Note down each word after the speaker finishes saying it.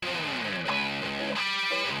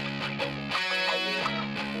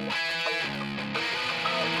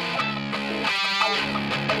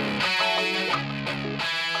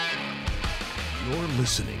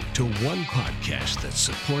listening to one podcast that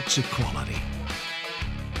supports equality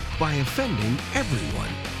by offending everyone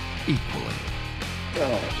equally.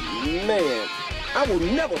 Oh, man. I will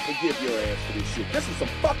never forgive your ass for this shit. This is some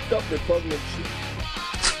fucked up repugnant shit.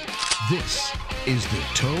 This is the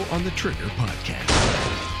Toe on the Trigger podcast.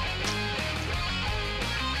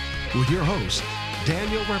 With your host,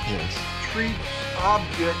 Daniel Ripples. Treat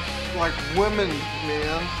objects like women,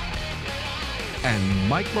 man. And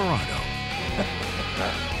Mike Morado.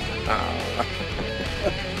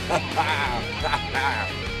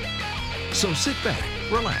 So sit back,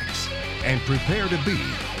 relax, and prepare to be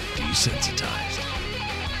desensitized.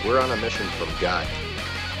 We're on a mission from God.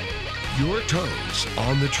 Your toes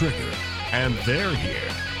on the trigger, and they're here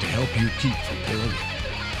to help you keep from pulling it.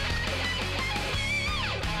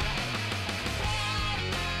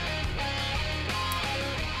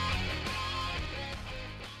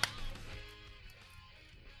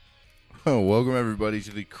 Oh, welcome everybody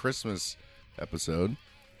to the Christmas episode.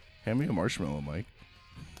 Hand me a marshmallow, Mike.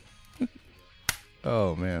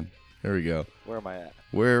 Oh man, there we go. Where am I at?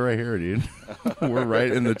 We're right here, dude. We're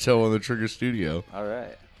right in the Toe on the Trigger studio, All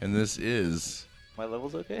right. and this is My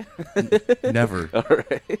level's okay? never, All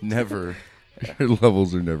right. never. Your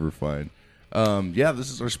levels are never fine. Yeah,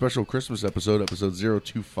 this is our special Christmas episode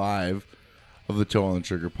 025 of the Toe on the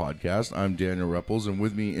Trigger podcast. I'm Daniel Ripples, and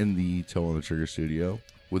with me in the Toe on the Trigger studio,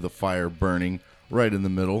 with a fire burning right in the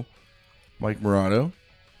middle, Mike Morado.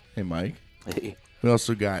 Hey, Mike. Hey. We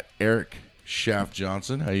also got Eric Shaft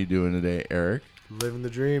Johnson. How you doing today, Eric? Living the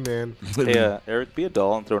dream, man. Hey, Eric, be a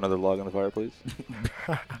doll and throw another log on the fire, please.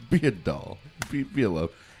 Be a doll. Be a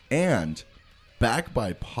love. And back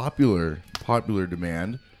by popular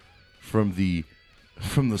demand from the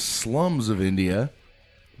slums of India,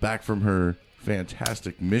 back from her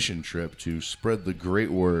fantastic mission trip to spread the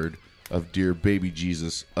great word of dear baby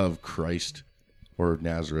Jesus of Christ, or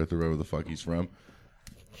Nazareth, or wherever the fuck he's from,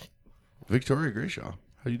 Victoria Grayshaw.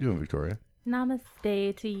 How you doing, Victoria?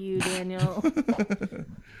 Namaste to you, Daniel.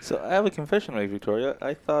 So I have a confession to make, Victoria.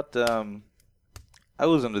 I thought I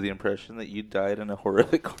was under the impression that you died in a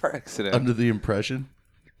horrific car accident. Under the impression?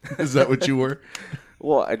 Is that what you were?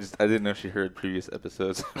 Well, I didn't know she heard previous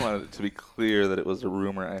episodes. I wanted it to be clear that it was a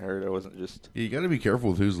rumor I heard. I wasn't just... You got to be careful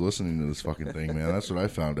with who's listening to this fucking thing, man. That's what I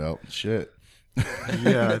found out. Shit.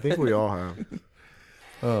 Yeah, I think we all have.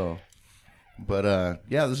 Oh. But,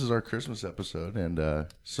 yeah, this is our Christmas episode. And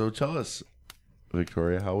so tell us,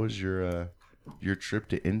 Victoria, how was your trip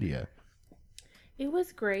to India? It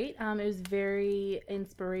was great. It was very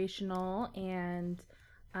inspirational, and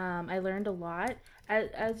I learned a lot.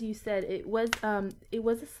 As you said, it was a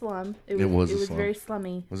slum. It was slum. very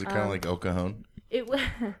slummy. Was it kind of like El Cajon? It was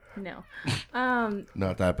no.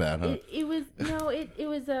 Not that bad, huh? It was no. It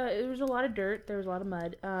was a lot of dirt. There was a lot of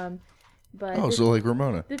mud. But So like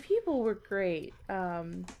Ramona. the people were great.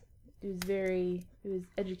 It was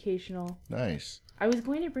educational. Nice. I was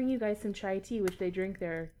going to bring you guys some chai tea, which they drink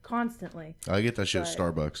there constantly. I get that shit at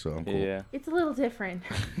But- Starbucks, so I'm cool. Yeah. It's a little different,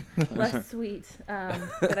 less sweet,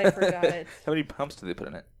 but I forgot it. How many pumps did they put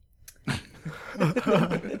in it?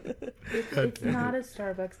 It's not a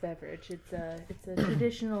Starbucks beverage. It's a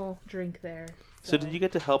traditional drink there. So did you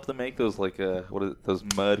get to help them make those those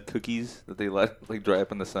mud cookies that they let dry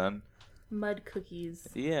up in the sun? Mud cookies?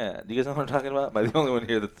 Yeah. Do you guys know what I'm talking about? Am I the only one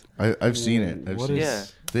here that's... I've seen it. What seen is- it. Yeah.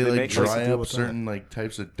 They They like make- dry What's the deal up with certain like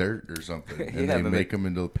types of dirt or something, and Yeah, they then make they- them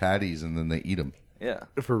into patties, and then they eat them. Yeah.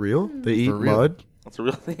 For real? They eat For real. mud? That's a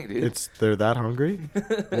real thing, dude. They're that hungry?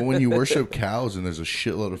 Well, when you worship cows and there's a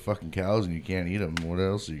shitload of fucking cows and you can't eat them, what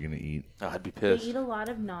else are you gonna eat? Oh, I'd be They pissed. eat a lot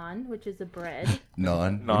of naan, which is a bread.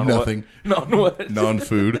 Non Nothing. What? Non what?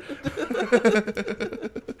 Non-food.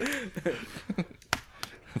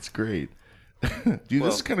 That's great. Dude,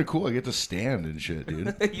 this is kind of cool. I get to stand and shit,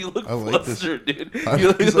 dude. You look I like this. flustered, dude. I,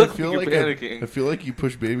 You because look I feel like like you're I panicking. feel like you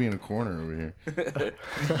pushed baby in a corner over here.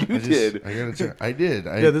 You did. I gotta. I did.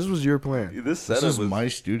 Yeah, this was your plan. This This setup is was... my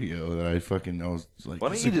studio that I was like. Why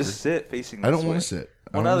don't this you is just great. sit facing this I don't way? want to sit.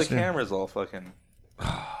 I Well, don't now wanna the stand. camera's all fucking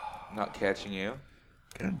not catching you.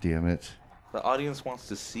 God damn it! The audience wants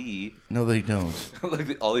to see. No, they don't.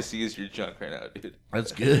 All they see is your junk right now, dude.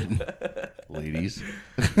 That's good, ladies.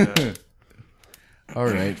 All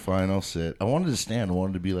right, fine. I'll sit. I wanted to stand. I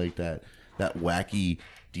wanted to be like that wacky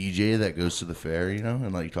DJ that goes to the fair, you know,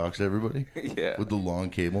 and like talks to everybody. Yeah. With the long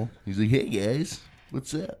cable. He's like, "Hey guys,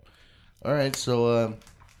 what's up?" All right, so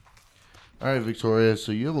all right, Victoria.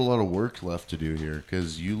 So you have a lot of work left to do here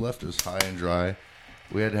because you left us high and dry.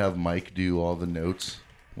 We had to have Mike do all the notes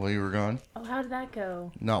while you were gone. Oh, how did that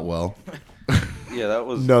go? Not well. Yeah, that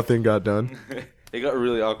was... Nothing got done. It got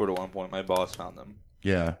really awkward at one point. My boss found them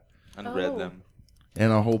Yeah. and read Oh. them.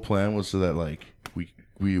 And our whole plan was so that like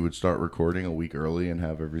we would start recording a week early and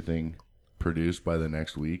have everything produced by the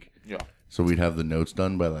next week. Yeah. So we'd have the notes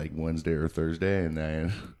done by like Wednesday or Thursday, and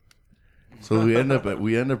then so we end up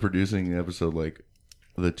producing the episode like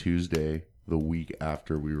the Tuesday the week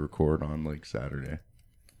after we record on like Saturday.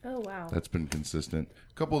 Oh, wow. That's been consistent.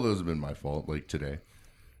 A couple of those have been my fault, like today,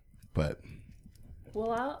 but.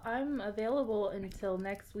 Well, I'm available until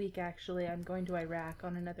next week, actually. I'm going to Iraq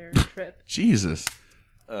on another trip. Jesus.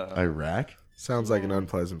 Iraq? Sounds like an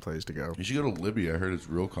unpleasant place to go. You should go to Libya. I heard it's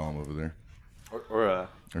real calm over there. Or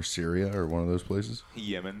Syria or one of those places.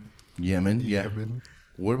 Yemen. Yemen? Yeah. Yemen.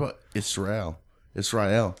 What about Israel?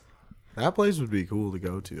 That place would be cool to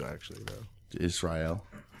go to, actually, though. Israel.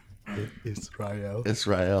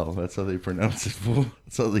 Israel. That's how they pronounce it, fool.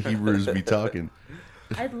 That's how the Hebrews be talking.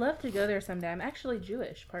 I'd love to go there someday. I'm actually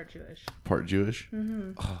Jewish, part Jewish. Part Jewish?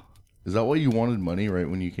 Mm-hmm. Oh, is that why you wanted money right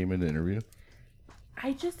when you came in to interview?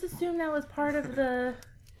 I just assumed that was part of the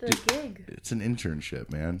gig. It's an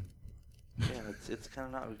internship, man. Yeah, it's kind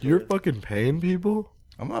of not. You're fucking paying people?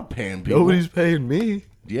 I'm not paying people. Nobody's paying me.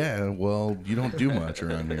 Yeah, well, you don't do much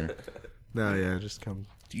around here. No, yeah, just come.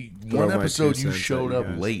 One my episode 2 you cents showed at you up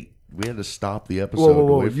guys. late. We had to stop the episode to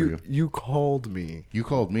wait for you. You called me You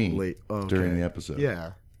called me late during the episode.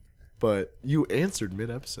 Yeah, but you answered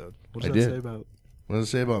mid-episode. What does I that did. say about? What does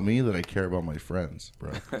it say about me? That I care about my friends,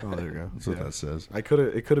 bro. Oh, there you go. That's what that says. It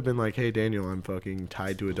could have been like, hey Daniel, I'm fucking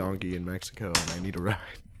tied to a donkey in Mexico and I need a ride.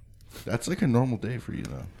 That's like a normal day for you,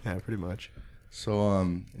 though. Yeah, pretty much. So,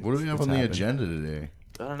 what do we have It's on the happened. agenda today?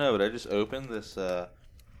 I don't know, but I just opened this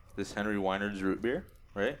this Henry Weinard's root beer,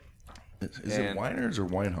 right? Is it And- Weinards or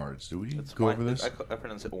Winehards? Do we It's go over this? I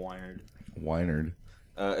pronounce it Weinard. Weinard.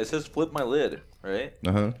 It says flip my lid, right?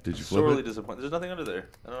 Did you flip Sorely it? disappointed. There's nothing under there.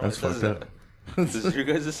 I don't know That's what it fucked says. up. Does your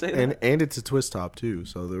guys just say that? And it's a twist top too,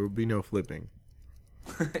 so there will be no flipping.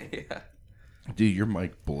 Yeah. Dude, your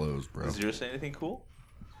mic blows, bro. Does yours say anything cool?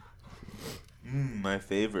 My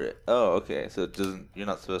favorite. Oh, okay. So it doesn't. You're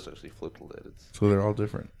not supposed to actually flip the lid. It's So they're all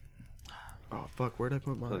different. Oh fuck, where'd I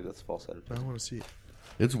put I feel mine? like that's false I advertising. want to see it.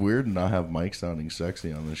 It's weird to not have Mike sounding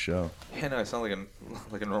sexy on this show. Yeah, no, I sound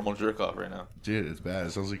like a normal jerk off right now. Dude, it's bad.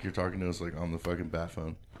 It sounds like you're talking to us like on the fucking bat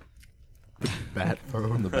phone. Bat On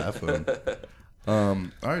phone. the bat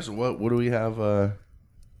phone. All right, so what do we have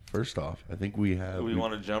first off? I think we have Do we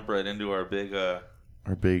want to jump right into our big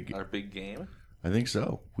our big game? I think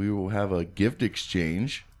so. We will have a gift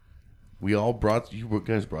exchange. We all brought you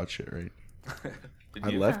guys brought shit, right? Did I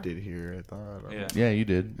you? left it here. I thought. Yeah. Yeah, you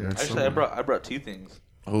did. Yeah. Actually, I brought two things.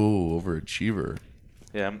 Oh, overachiever.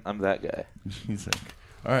 Yeah, I'm that guy. He's like,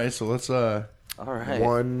 all right, so let's All right.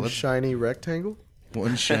 One shiny rectangle.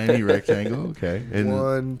 one shiny rectangle, okay, and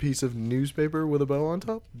One piece of newspaper with a bow on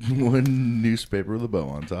top. one newspaper with a bow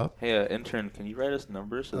on top. Hey, intern, can you write us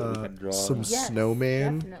numbers so that we can draw? Some Yes,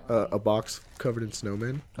 snowman. definitely. A box covered in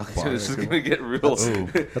snowmen. So this is gonna get real.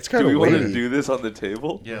 That's Do kinda we want to weighty. do this on the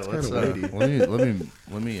table? Yeah, It's let's kinda weighty.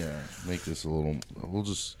 let me make this a little. We'll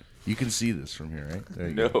just you can see this from here, right? There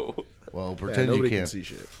you go. No. Well, Yeah, pretend you nobody can't. can see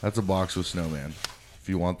shit. That's a box with snowman. If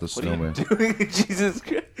you want the What are snowman, you doing? Jesus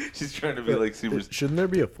Christ. She's trying to be like super. Shouldn't there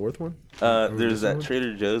be a fourth one? There's that one?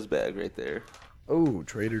 Trader Joe's bag right there. Oh,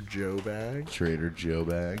 Trader Joe bag. Trader Joe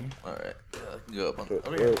bag. All right. I can go up on.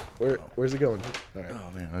 Over here. Where's it going? All right.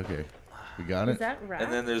 Oh man, okay, we got Is it. that right?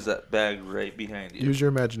 And then there's that bag right behind you. Use your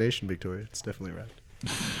imagination, Victoria. It's definitely wrapped.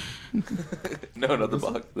 No, not the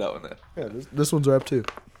box. That one. There. Yeah, this one's wrapped too.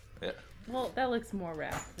 Yeah. Well, that looks more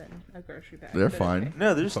wrapped than a grocery bag. They're but fine. okay.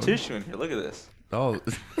 No, there's tissue in here. Look at this. Oh,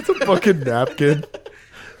 It's a fucking napkin.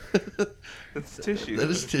 It's tissue. that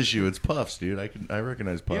is tissue. It's puffs, dude. I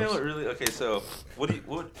recognize puffs. You know what? Really? Okay, so what?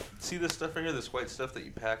 See this stuff right here? This white stuff that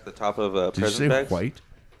you pack the top of Did you present say bags. white?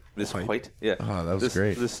 This White? white. Yeah. Oh, that was this,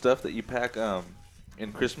 great. This stuff that you pack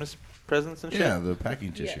in Christmas presents and shit. Yeah, the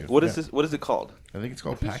packing tissue. What is Yeah. this? What is it called? I think it's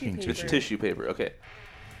called Tissue packing paper. It's tissue. tissue paper. Okay.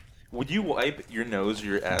 Would you wipe your nose or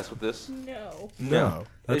your ass with this? No. No,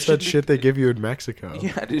 that's should that be- shit they give you in Mexico.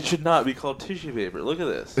 Yeah, it should not be called tissue paper. Look at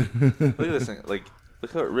this. Look at this thing. Like,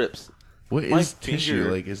 look how it rips. What My is tissue?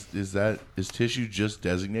 finger- Like, is tissue just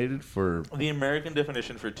designated for? The American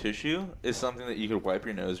definition for tissue is something that you could wipe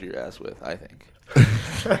your nose or your ass with, I think.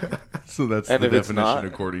 So that's And the if it's definition not-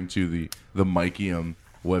 according to the Mykium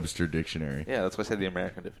Webster Dictionary. Yeah, that's why I said the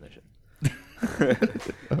American definition.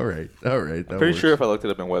 All right. That I'm pretty works. sure if I looked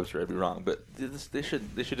it up in Webster, I'd be wrong. But they should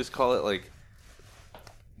just call it like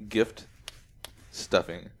gift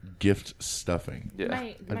stuffing. Gift stuffing. Yeah.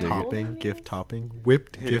 My dig it. Topping, older gift niece- topping,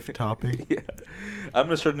 whipped gift topping. Yeah. I'm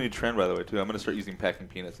gonna start a new trend, by the way, too. I'm gonna start using packing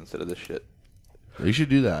peanuts instead of this shit. You should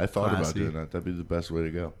do that. I thought about Classy. doing that. That'd be the best way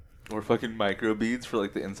to go. Or fucking micro beads for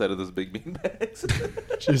like the inside of those big bean bags.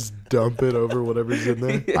 Just dump it over whatever's in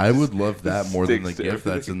there. I would love that more than the Sticks to gift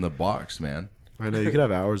that's everything. in the box, man. I know, you could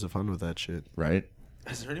have hours of fun with that shit. Right?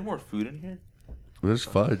 Is there any more food in here? There's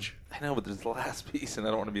fudge. I know, but there's the last piece, and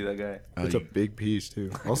I don't want to be that guy. It's a big piece,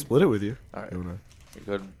 too. I'll split it with you. All right. You wanna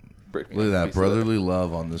Go ahead and break me Look at a that piece of brotherly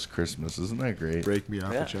love on this Christmas. Isn't that great? break me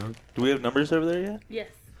off Yeah. a chunk? Do we have numbers over there yet? Yes.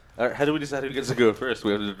 All right, how do we decide who gets to go first?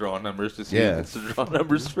 We have to draw numbers to see Yeah. who gets to draw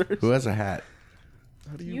numbers first. Who has a hat?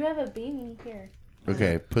 How do You have a beanie here.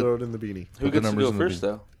 Okay, throw put it in the beanie? Who the gets to numbers go in the first,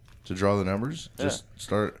 bean. though? to draw the numbers. Yeah. Just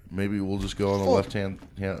start. Maybe we'll just go on the left hand.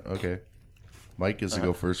 Okay. Mike gets to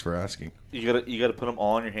go first for asking. You gotta put them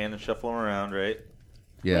all in your hand and shuffle them around, right?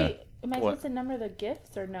 Yeah. Wait, am I What? supposed to number the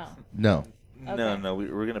gifts or no? No. No,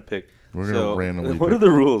 we're gonna pick. We're gonna randomly What pick. are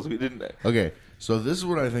the rules? We didn't. Okay, so this is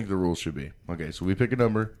what I think the rules should be. Okay, so we pick a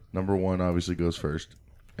number. Number one obviously goes first,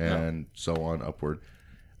 and so on upward.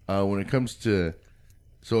 When it comes to,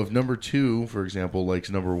 so if number two, for example, likes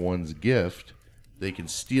number one's gift, they can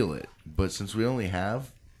steal it. But since we only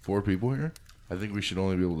have 4 people here, I think we should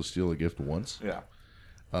only be able to steal a gift once. Yeah.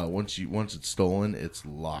 Once it's stolen, it's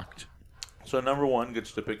locked. So number one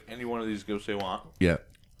gets to pick any one of these gifts they want. Yeah,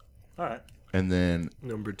 All right. and then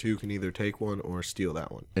Number 2 can either take one or steal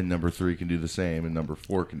that one. and number 3 can do the same, and number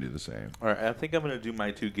 4 can do the same. All right. I think I'm gonna do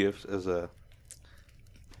my 2 gifts as a.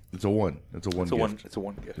 It's a one. It's a one It's a gift. one. It's a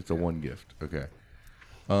one gift. It's a one gift. Okay.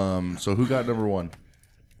 So who got number one?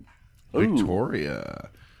 Ooh. Victoria.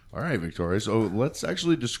 All right, Victoria. So let's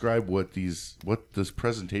actually describe what this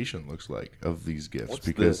presentation looks like of these gifts. What's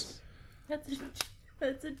because That's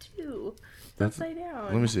a 2. It's That's- upside down.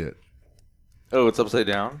 let me see it. Oh, it's upside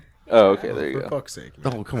down. Oh, okay. There you For go. fuck's sake.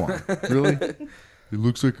 Oh, come on. Really? It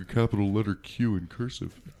looks like a capital letter Q in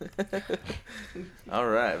cursive. All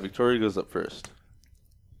right. Victoria goes up first.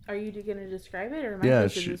 Are you going to describe it or am I Yeah,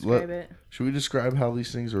 supposed to describe it? should we describe how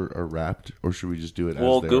these things are wrapped, or should we just do it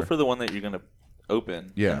We'll as they go are? for the one that you're gonna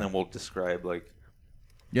open. Yeah. And then we'll describe like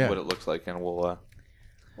Yeah. what it looks like, and we'll.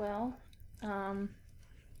 Well,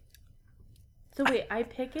 so wait, I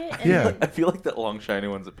pick it and Yeah. I feel like that long shiny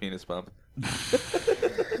one's a penis pump.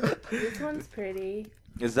 this one's pretty.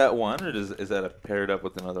 Is that one, or is that a paired up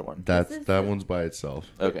with another one? This is that the- one's by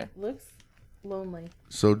itself. Okay. Looks lonely.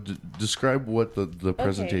 So describe what the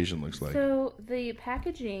presentation looks like. So the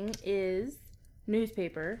packaging is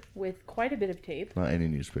newspaper with quite a bit of tape. Not any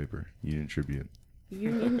newspaper. Union Tribune.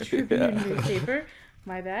 Union Tribune newspaper.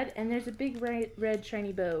 My bad. And there's a big red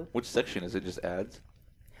shiny bow. Which section is it? Just ads?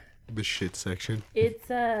 The shit section. It's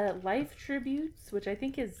life tributes, which I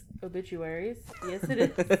think is obituaries. Yes, it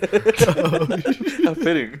is. How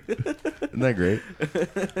fitting. Isn't that great?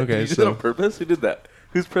 Did Okay, you do that so on purpose? Who did that?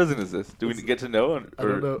 Whose present is this? Do we get to know? Or, I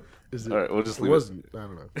don't know. Is it? All right, we'll just it leave it. wasn't. I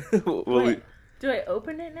don't know. We'll Wait, do I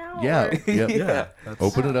open it now? yeah, or- yep. Yeah. That's,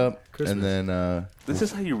 Open it up, Christmas. and then This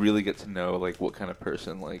is how you really get to know like what kind of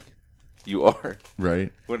person like you are.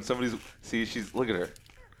 right. When somebody's she's look at her.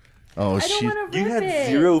 Oh, I don't she. want to You rip had it.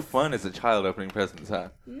 0 fun as a child opening presents, huh?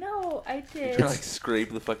 No, I did. Trying to like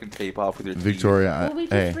scrape the fucking tape off with your teeth. Victoria, Well, we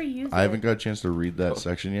just hey, reuse I haven't it. got a chance to read that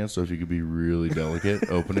section yet, so if you could be really delicate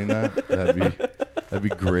opening that'd be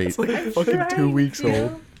great. It's like I'm fucking 2 trying weeks to.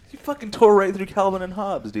 old. You fucking tore right through Calvin and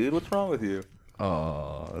Hobbes, dude. What's wrong with you?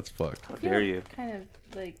 Oh, that's fucked. How I feel dare you? Kind of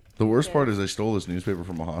like. The worst Yeah. part is I stole this newspaper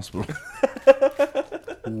from a hospital,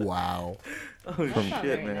 Wow. Oh That's not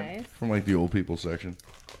shit, very man. nice. from like the old people section.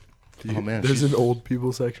 Oh man, There's she's- an old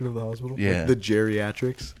people section of the hospital. Yeah. Like the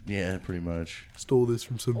geriatrics. Yeah, pretty much. Stole this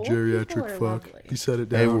from some Old people geriatric are fuck. lovely. He set it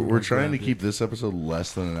down. Hey, and we're like trying to grabbed keep this episode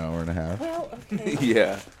less than an hour and a half. Well, okay.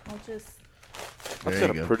 Yeah. I'll just. That's There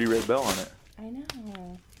got you a go. pretty red bell on it. I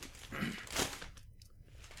know.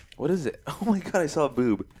 What is it? Oh my god, I saw a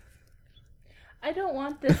boob. I don't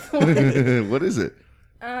want this one. What is it?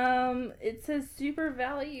 It says super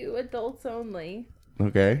value adults only.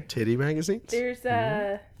 Okay. it. Titty magazines?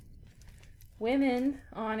 There's women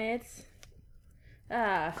on it.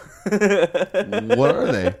 What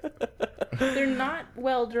are they? They're not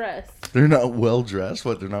well dressed. They're not well dressed.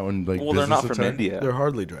 What? They're not in like. Well, they're not business from attire? India. They're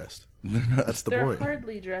hardly dressed. That's the They're point.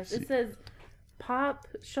 hardly dressed. It says pop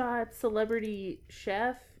shot celebrity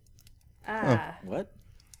chef. What?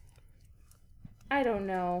 I don't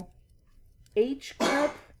know. H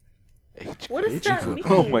cup. H- What does H- that mean?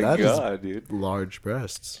 Oh my That is- god, dude. Large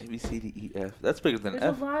breasts. A B C D E F. That's bigger than There's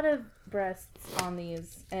F. a lot of breasts on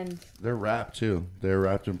these, and They're wrapped too. They're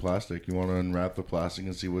wrapped in plastic. You want to unwrap the plastic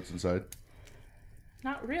and see what's inside?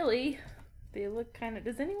 not really. They look kind of.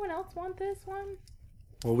 Does anyone else want this one?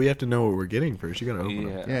 Well, we have to know what we're getting first. You gotta open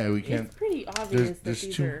them. Yeah. Yeah, we can't. It's pretty obvious that there's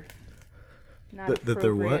these two- are. Not That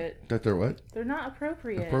they're what? appropriate. That they're what? They're not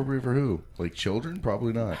appropriate. Appropriate for who? Like children?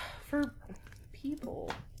 Probably not. For people.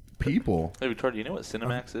 People. Hey, Victoria, do you know what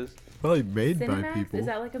Cinemax is? Probably made by Cinemax? people. Is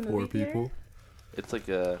that like a movie for theater? people. It's like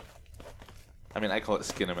a. I mean, I call it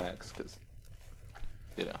Skinemax because,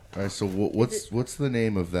 you know. All right. So what's the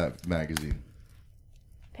name of that magazine?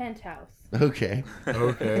 Penthouse. Okay.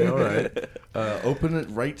 Okay, all right. Open it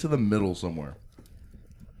right to the middle somewhere.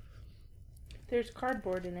 There's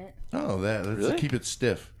cardboard in it. Oh, that's Really? to keep it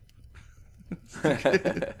stiff.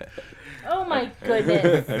 Oh my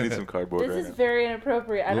goodness. I need some cardboard This right is now. very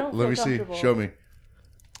inappropriate. I don't Let feel me see. comfortable. Show me.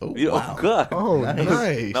 Oh, Yeah, wow. Oh, God. Oh, Nice.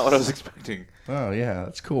 nice. Not what I was expecting. Oh, yeah.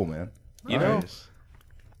 That's cool, man. You know, Nice.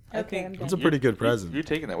 I Okay, think I'm done. That's a pretty good present. You're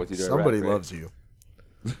taking that with you to Somebody Iraq, right? loves you.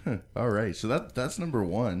 All right. So that's number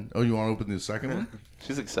one. Oh, you want to open the second one?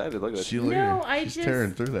 She's excited. Look at She that. look No, at her. I She's just-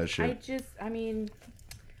 tearing through that shit. I mean,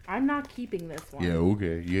 I'm not keeping this one. Yeah,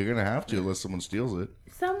 okay. You're gonna have to unless someone steals it.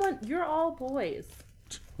 You're all boys.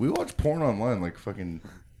 We watch porn online like fucking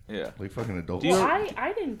Yeah. adults. Well,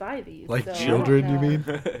 I didn't buy these. Like so I children, don't you know.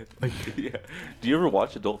 mean? Like, Yeah. Do you ever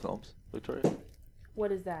watch adult films, Victoria?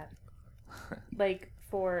 What is that? Like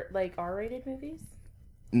for like R-rated movies?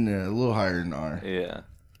 No, a little higher than R. Yeah.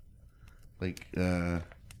 Like,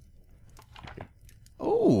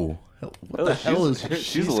 oh, what Oh, the hell is?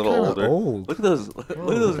 she's a little kinda older. old. Look at those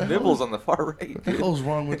nibbles on the far right. What the hell's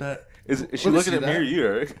wrong with that? Is she Let me looking see at me or that. you,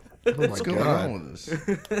 Eric? oh my What's going god. on with this?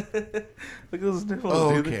 Look at those nipples.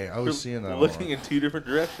 Oh, dude. okay, I was They're seeing that looking one. in two different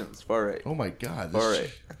directions. Far right. Oh my god, Far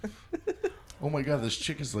this right. oh my god, this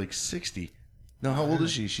chick is like 60. No, how old is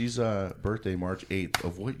she? She's birthday March 8th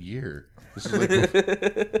of what year? This is like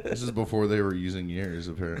this is before they were using years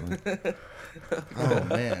apparently. Oh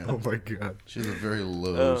man. Oh my god. She has a very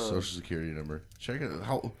low social security number. Check it.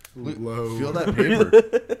 How Low. Feel that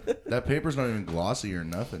paper. That paper's not even glossy or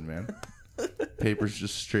nothing, man. Paper's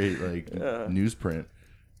just straight like newsprint.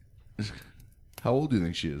 How old do you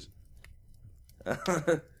think she is?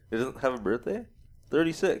 It doesn't have a birthday?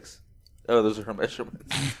 36. Oh, those are her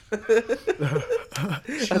measurements.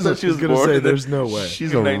 I thought she was gonna born say in the- there's no way.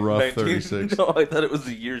 She's a in rough 19 36. No, I thought it was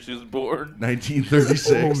the year she was born.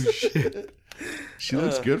 1936. Oh shit. She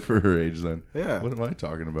looks good for her age then. Yeah. What am I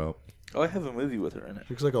talking about? Oh, I have a movie with her in it.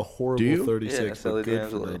 Looks like a horrible Do you? 36, Yeah, but Sally good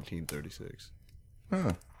D'Angelo. for 1936.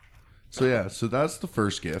 Huh. So yeah, so that's the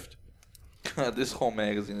first gift. God, this whole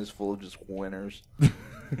magazine is full of just winners.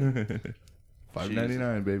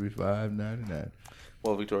 $5.99, baby. $5.99.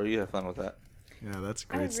 Well, Victoria, you have fun with that. Yeah, that's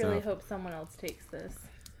I great really stuff. hope someone else takes this.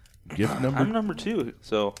 Gift number. I'm number 2,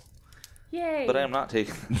 so Yay! but I am not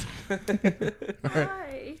taking it.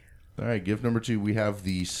 Hi. All right, gift number 2. We have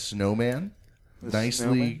the snowman. Nicely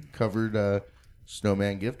snowman? covered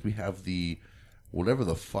snowman gift. We have the whatever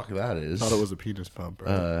the fuck that is. Thought it was a penis pump,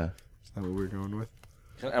 right? Is that what we're going with?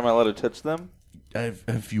 Am I allowed to touch them?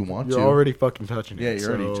 If you want You're to. already fucking touching it. Yeah,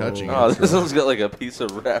 you're already touching it. Oh, this one's got like a piece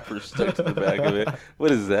of wrapper stuck to the back of it.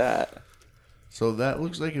 What is that? So that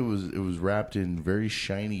looks like it was wrapped in very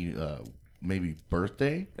shiny, maybe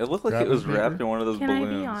birthday. It looked like it wrapping was paper? wrapped in one of those Can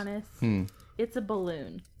balloons. I be honest? It's a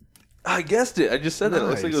balloon. I guessed it. I just said that. It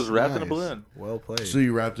looks like it was wrapped in a Nice. balloon. Well played. So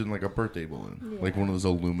you wrapped in like a birthday balloon, like one of those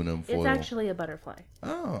aluminum foil. It's actually a butterfly.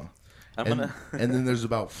 Oh. I'm And, gonna. and then there's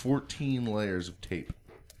about 14 layers of tape.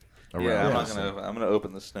 Around Yeah, I'm it. not gonna. I'm gonna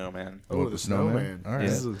open the snowman. Oh, the snowman? All right.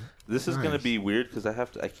 This is gonna Nice. be weird because I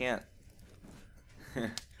have to. I can't.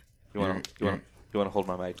 You want to hold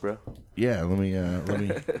my mic, bro? Yeah, let me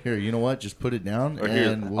here. You know what? Just put it down, Or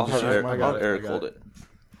here, and we'll I'll just have Eric, I got I'll it, Eric I got hold it. it.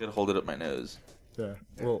 You gotta hold it up my nose. Yeah.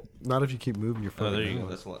 Well, not if you keep moving your phone. there you go.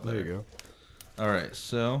 That's a lot There you better. go. All right,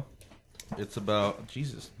 so it's about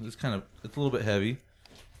Jesus. It's a little bit heavy,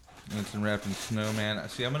 and it's wrapped in snowman.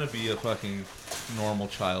 See, I'm gonna be a fucking normal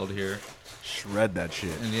child here, Shred that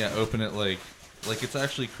shit. and yeah, open it like it's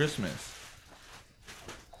actually Christmas.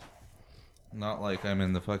 Not like I'm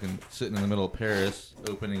in the fucking sitting in the middle of Paris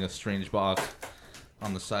opening a strange box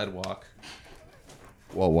on the sidewalk.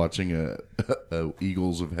 while watching a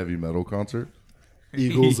Eagles of Heavy Metal concert.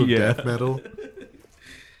 Eagles of Yeah. death metal.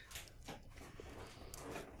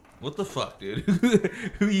 What the fuck, dude?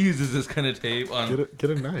 Who uses this kind of tape on? Get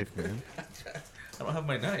a knife, man. I don't have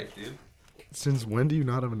my knife, dude. Since when do you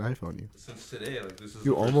not have a knife on you? Since today, like this is.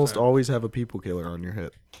 You the first almost time. always have a people killer on your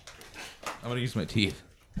hip. I'm gonna use my teeth.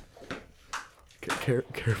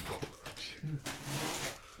 Careful.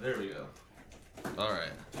 There we go. All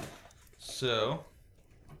right. So.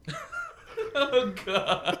 Oh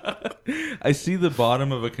god! I see the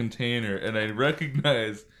bottom of a container and I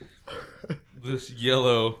recognize this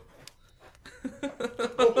yellow.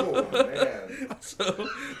 Oh man! So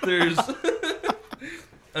there's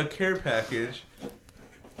a care package.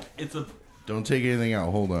 It's a. Don't take anything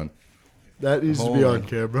out. Hold on. That needs to be on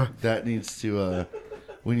camera. That needs to.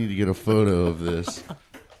 We need to get a photo of this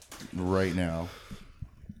right now.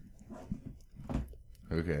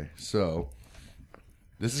 Okay, so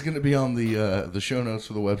this is going to be on the show notes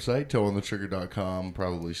for the website, toeonthetrigger.com,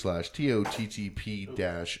 probably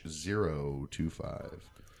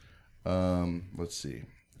 /TOTTP-025. Let's see.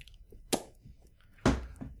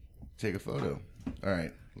 Take a photo. All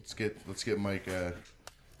right, let's get Mike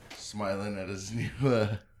smiling at his new.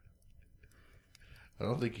 I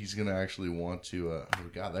don't think he's gonna actually want to. Oh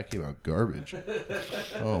God, that came out garbage.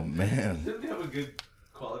 Oh man. Didn't have a good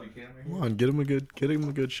quality camera. Come on, get him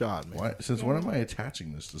a good shot, man. Why? Since when am I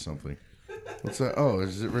attaching this to something? What's that? Oh,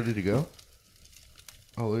 is it ready to go?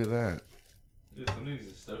 Oh, look at that. Dude, somebody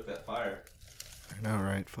needs to stoke that fire. I know,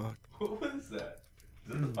 right? Fuck. What is that?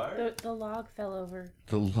 Is that the fire? The log fell over.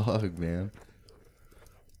 The log, man.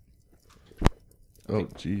 Oh,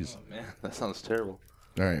 jeez. Oh, man, that sounds terrible.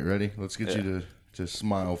 All right, ready? Let's get you to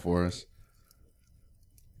smile for us.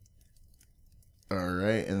 All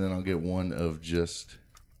right, and then I'll get one of just.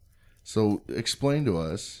 So, explain to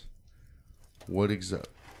us what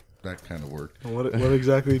that kind of worked. What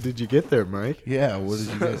exactly did you get there, Mike? Yeah, what did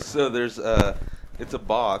you get? So there's it's a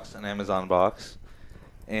box, an Amazon box,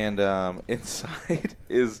 and inside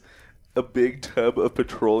is a big tub of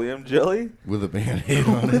petroleum jelly With a Band-Aid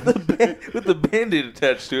on it. with a Band-Aid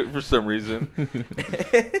attached to it for some reason,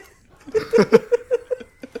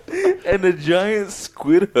 and a giant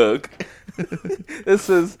squid hook that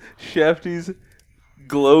says Shafty's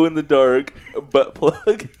glow in the dark butt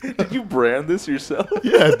plug. Did you brand this yourself?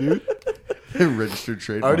 Yeah, dude. Registered I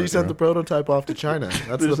trademark. already sent bro. the prototype off to China.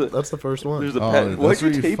 That's There's the first one. There's a Oh, patent. that's Why'd you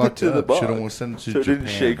where you tape it fucked to the up. box? Should've almost sent it to so it didn't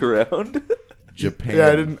Japan. shake around. Japan. Yeah,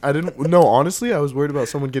 I didn't. No, honestly, I was worried about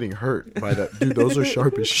someone getting hurt by that. Dude, those are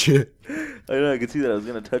sharp as shit. I know, I could see that. I was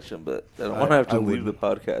going to touch them, but I don't want to have to I leave the wouldn't.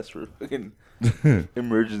 podcast for a fucking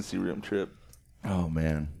emergency room trip. Oh,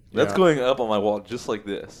 man. That's Yeah. going up on my wall just like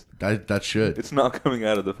this. That should. It's not coming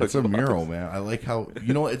out of the fucking It's a box. mural, man. I like how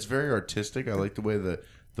it's very artistic. I like the way the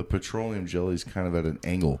petroleum jelly is kind of at an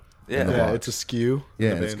angle. Yeah. in the Yeah, box. it's a skew.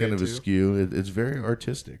 Yeah, The it's kind Band-Aid of a too. skew. It's very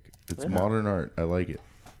artistic. It's modern art. I like it.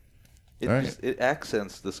 It, All right. just, it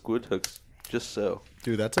accents the squid hooks just so.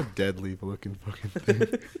 Dude, that's a deadly looking fucking thing.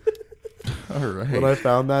 All right. When I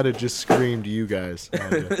found that, it just screamed, "You guys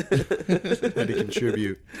had to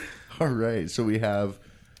contribute." All right. So we have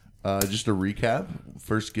just a recap.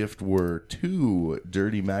 First gift were 2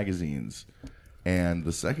 dirty magazines, and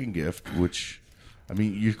the second gift, which I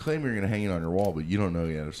mean, you claim you're going to hang it on your wall, but you don't know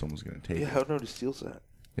yet if someone's going to take Yeah, it. how nobody steals that?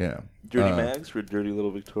 Yeah. Dirty mags for dirty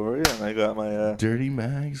little Victoria, and I got my Dirty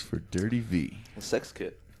mags for Dirty V. sex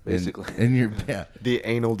kit, And- basically. And your The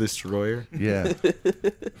anal destroyer. yeah.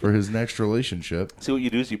 For his next relationship. See, what you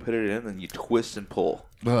do is you put it in, and you twist and pull.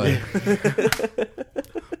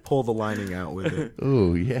 Pull the lining out with it.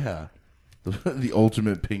 Oh yeah. The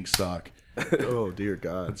ultimate pink sock. Oh dear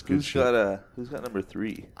God. That's good shit. Who's got number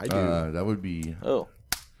 3? I do. That would be Oh,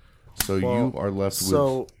 so Well, you are left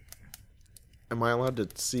So, with am I allowed to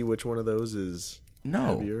see which one of those is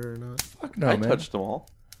no. heavier or not? Fuck no, I man. touched them all.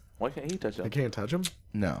 Why can't he touch them? I can't touch them.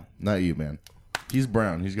 No, not you, man. He's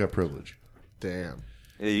brown. He's got privilege. Damn.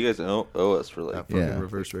 Yeah, you guys owe us for That like fucking Yeah.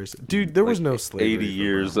 reverse race. Dude, there was no slavery. 80 for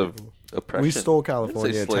years brown of people. oppression. We stole I didn't say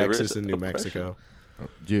California, slavery, Texas, it's and New oppression. Mexico.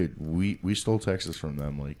 Dude, we stole Texas from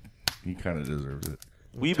them. Like, he kind of deserves it.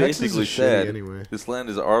 We Texas basically is shitty said, anyway. this land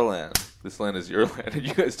is our land. This land is your land. And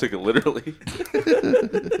you guys took it literally.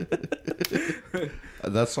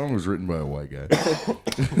 That song was written by a white guy.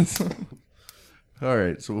 All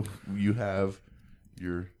right, so you have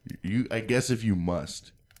you. I guess if you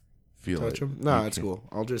must feel Touch it, them? you Nah, it's can- cool.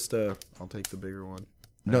 I'll just I'll take the bigger one.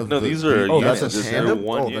 No, No, these are Oh, units. that's a This is tandem.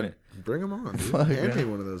 one Oh, unit. then bring them on. Dude. Fuck, Hand me yeah.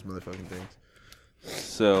 one of those motherfucking things.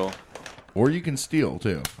 So, or you can steal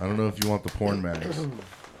too. I don't know if you want the porn mags.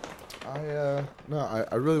 I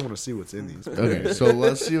really want to see what's in these. Okay, so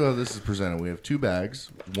let's see how this is presented. We have 2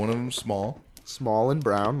 bags. One of them small, Small and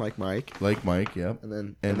brown, like Mike, like Mike. Yep,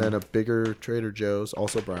 and then a bigger Trader Joe's,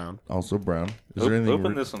 also brown. also brown. Is there anything?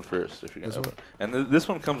 open this one first. If you can open. And this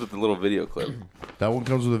one comes with a little video clip. That one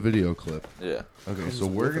comes with a video clip. Yeah. Okay, so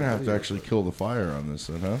we're gonna have to actually kill the fire on this,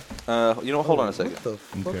 then, huh? You know what? Hold on a second. What the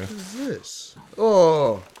fuck Okay. is this?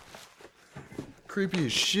 Oh, creepy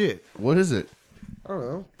as shit. What is it? I don't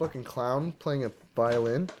know. Fucking clown playing a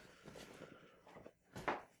violin.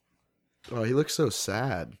 Oh, he looks so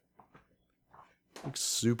sad. Looks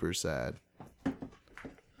super sad.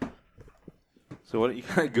 So why don't you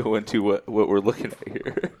kind of go into what we're looking at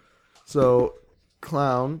here? So,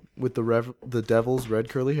 clown with the devil's red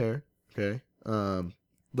curly hair. Okay.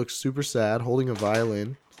 Looks super sad, holding a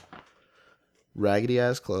violin. Raggedy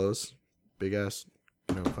ass clothes, big ass,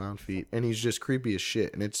 clown feet, and he's just creepy as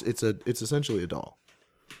shit. And it's essentially a doll,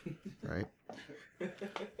 right?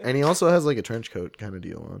 And he also has like a trench coat kind of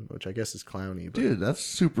deal on, which I guess is clowny. But Dude, that's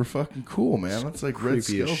super fucking cool, man. That's like Red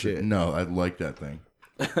creepy as Skeleton. shit. No, I like that thing.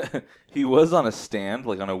 He was on a stand,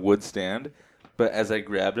 like on a wood stand, but as I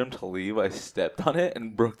grabbed him to leave, I stepped on it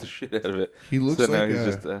and broke the shit out of it. He looks so now like he's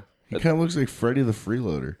just he kind of looks like Freddy the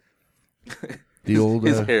Freeloader. The old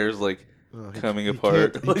his hair's like coming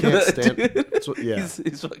apart. He Look at can't that, stand. dude. Yeah,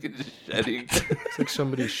 He's fucking just shedding. it's like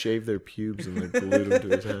somebody shaved their pubes and like glued them to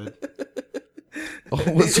his head. Oh,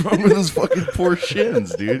 what's wrong with his fucking poor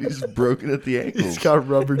shins, dude? He's broken at the ankles. He's got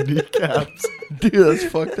rubber kneecaps. Dude, that's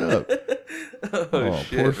fucked up. Oh,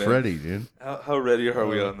 shit, poor man. Freddy, dude. How ready are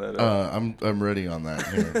we on that? I'm ready on that.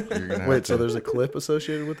 Here, you're gonna have Wait, so to- there's a clip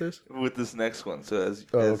associated with this? With this next one, so as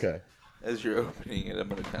Okay. as you're opening it, I'm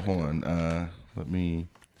gonna kind of Hold on. Let me.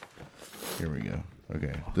 Here we go.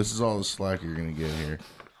 Okay, this is all the slack you're gonna get here.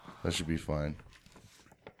 That should be fine.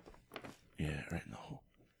 Yeah, right in the hole.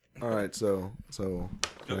 All right, so can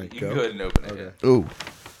I You can go? go ahead and open it. Okay. Yeah. Ooh.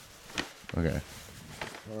 Okay.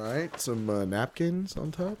 All right, some napkins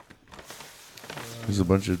on top. There's a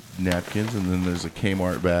bunch of napkins, and then there's a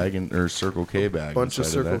Kmart bag or Circle K bag. Bunch of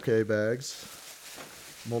inside Circle that. K bags.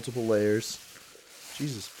 Multiple layers.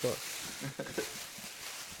 Jesus fuck.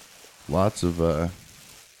 Lots of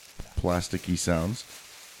plasticky sounds.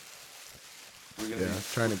 We're gonna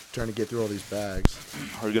Yeah, trying to get through all these bags.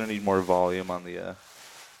 we're gonna need more volume on the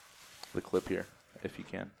clip here, if you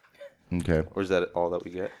can. Okay. Or is that all that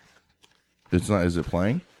we get? It's not. Is it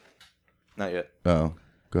playing? Not yet. Oh,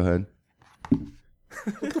 go ahead.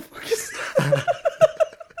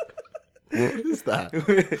 What is that?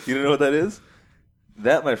 You don't know what that is?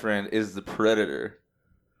 That, my friend, is the Predator.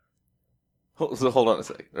 So hold on a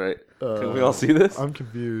second, all right? Can we all see this? I'm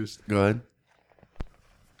confused. Go ahead.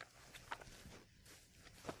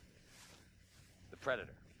 The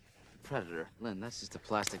Predator. Predator. Lynn, that's just a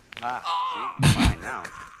plastic. See? Fine now.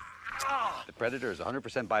 The Predator is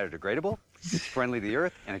 100% biodegradable, it's friendly to the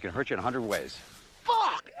earth, and it can hurt you in 100 ways.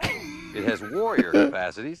 Fuck! It has warrior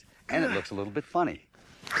capacities, and it looks a little bit funny.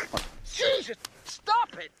 Jesus! Stop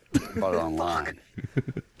it! I bought it online.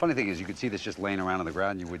 Funny thing is, you could see this just laying around on the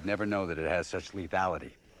ground, and you would never know that it has such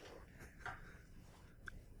lethality.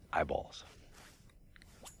 Eyeballs.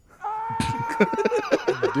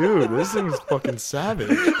 Dude, this thing's fucking savage.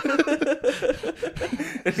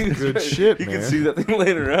 Good shit, you man. can see that thing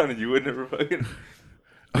laying around and you would never fucking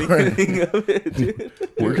think right. anything of it, dude.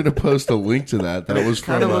 We're gonna post a link to that. That was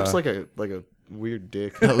Kind from. of looks like a weird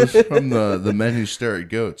dick. That was from the Men Who Stare at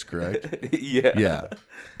Goats, correct? Yeah. Yeah.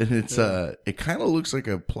 And it's it kind of looks like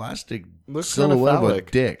a plastic Looks kinda silhouette of a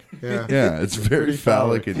phallic. dick. Yeah. Yeah, it's very Pretty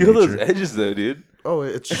phallic in Feel those nature. edges, though, dude. Oh,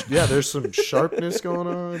 there's some sharpness going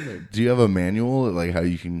on. Like, Do you have a manual like how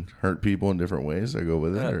you can hurt people in different ways that go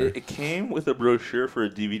with it? Or? It came with a brochure for a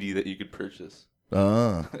DVD that you could purchase.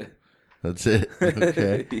 Ah, that's it.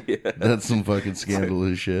 Okay, Yeah. that's some fucking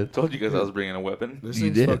scandalous shit. Told you guys I was bringing a weapon. this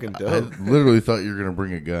You thing's did. fucking I dope. literally thought you were gonna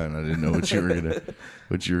bring a gun. I didn't know what you were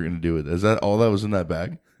gonna do with it. Is that all that was in that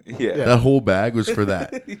bag? Yeah. That whole bag was for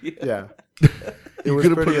that. Yeah. It You was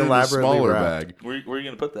could have pretty put it in a elaborately smaller wrapped. bag. Where are you going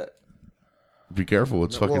to put that? Be careful,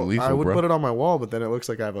 it's fucking Well, lethal, I would bro. put it on my wall, but then it looks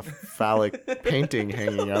like I have a phallic painting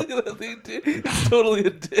hanging up. Look at that thing, dude. It's totally a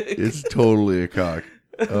dick. It's totally a cock.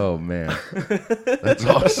 Oh man, that's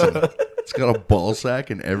awesome. It's got a ball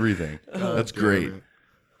sack and everything. That's great.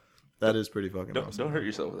 That is pretty fucking Don't awesome. hurt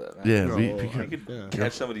yourself with that, man. Yeah, No, be You careful. could Yeah.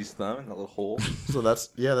 catch somebody's thumb in that little hole. So that's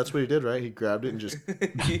what he did, right? He grabbed it and just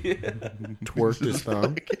twerked his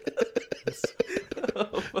thumb.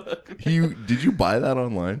 Did you buy that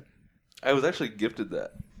online? I was actually gifted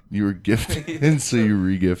that. You were gifted, and so you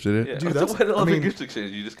regifted Yeah. it. Dude, So that's- why did all I the mean- gift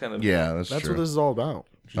exchange? You just kind of Yeah, that's That's true. what this is all about.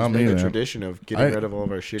 Just I make mean, a man, tradition of getting rid of all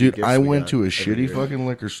of our shitty Dude, gifts. I we went got to a every shitty year. fucking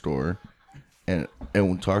liquor store and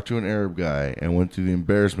talked to an Arab guy and went through the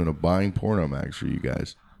embarrassment of buying porno mags for you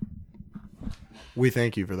guys. We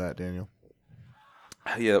thank you for that, Daniel.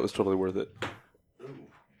 Yeah, it was totally worth it.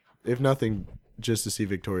 If nothing, just to see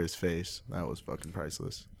Victoria's face, that was fucking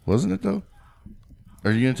priceless. Wasn't it though?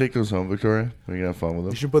 Are you gonna take those home, Victoria? Are you gonna have fun with You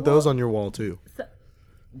them? should put those on your wall too.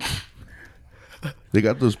 They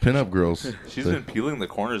got those pinup girls. She's been peeling the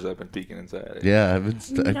corners up and peeking inside. Yeah, I've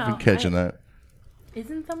been No, catching that.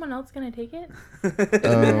 Isn't someone else gonna take it?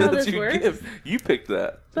 Um, How this It's your works? gift. You picked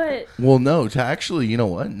that. But Well, no, to actually, you know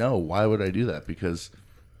what? No, why would I do that? Because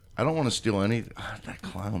I don't want to steal any. That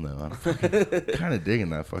clown though. I'm kind of digging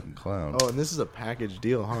that fucking clown. Oh, and this is a package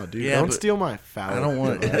deal, huh, dude? Yeah, Don't but steal my foul. I don't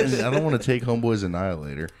want. I don't want to take Homeboy's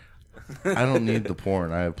Annihilator. I don't need the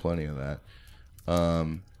porn. I have plenty of that.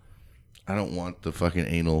 I don't want the fucking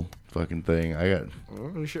anal fucking thing. I got.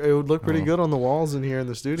 Well, sure, it would look pretty good on the walls in here in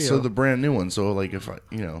the studio. So the brand new one. So like if I,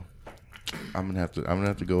 I'm gonna have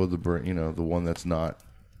to go with the one that's not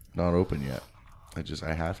open yet.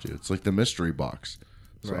 I have to. It's like the mystery box.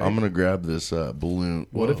 So Right. I'm gonna grab this balloon.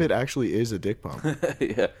 What Whoa. if it actually is a dick pump?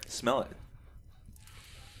 Yeah, smell it.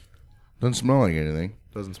 Doesn't smell like anything.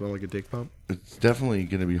 Doesn't smell like a dick pump? It's definitely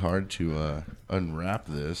gonna be hard to unwrap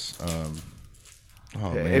this.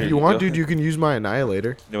 Oh Yeah, man. if you want, dude, you can use my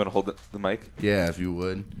Annihilator. You want to hold the mic? Yeah, if you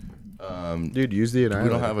would. Dude, use the Annihilator. We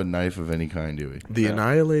don't have a knife of any kind, do we? The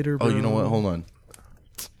Annihilator, bro. Oh, you know what? Hold on.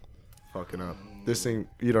 Fucking up. This thing,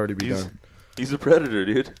 you'd already be done. He's a predator,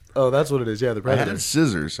 dude. Oh, that's what it is. Yeah, the I Predator. had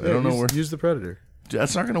scissors. I don't know where. Use the Predator.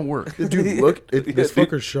 That's not gonna work. Dude, look. This dude,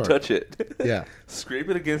 fucker's sharp. Touch it. Yeah. Scrape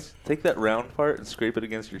it against. Take that round part and scrape it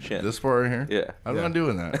against your chin. This part right here? Yeah. I'm Yeah. not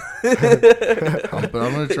doing that. But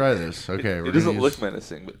I'm gonna try this. Okay. It doesn't look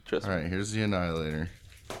menacing, but trust me. All right. Here's the Annihilator.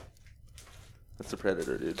 That's a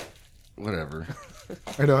predator, dude. Whatever.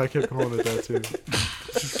 I know, I kept calling it that too.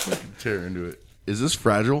 Just fucking tear into it. Is this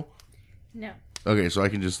fragile? No. Okay, so I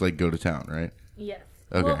can just like go to town, right? Yes.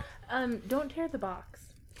 Okay. Well, don't tear the box.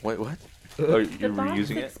 Wait, what? Oh, The you're box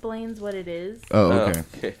reusing it? explains what it is. Oh, okay.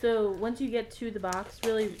 Okay. So once you get to the box,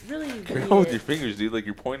 really Carry read on with it. your fingers, dude. Like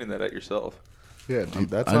you're pointing that at yourself. Yeah, dude,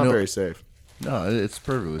 that's I not know- very safe. No, it's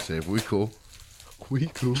perfectly safe. We cool. We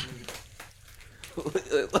cool. Oh,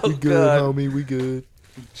 We good, God. homie. We good.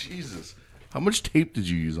 Jesus. How much tape did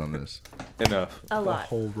you use on this? Enough. A A lot.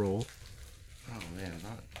 whole roll. Oh man,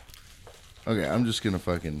 Okay, I'm just gonna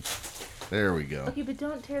fucking. There we go. Okay, but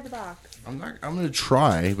don't tear the box. I'm gonna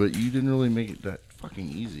try, but you didn't really make it that fucking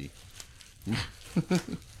easy.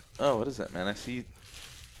 Oh, what is that, man? I see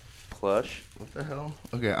plush. What the hell?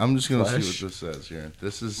 Okay, I'm just gonna Flesh. see what this says here.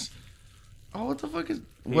 This is. Oh, what the fuck is?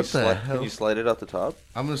 Can What you the sli- hell? Can you slide it out the top?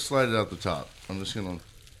 I'm gonna slide it out the top. I'm just gonna.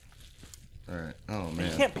 All right. Oh You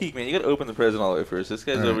man. can't peek, man. You gotta open the present all the way first. This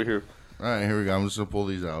guy's All right. over here. All right, here we go. I'm just gonna pull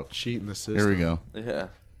these out. Cheating the system. Here we go. Yeah.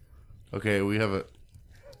 Okay, we have a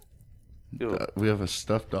Ew.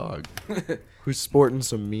 stuffed dog. Who's sporting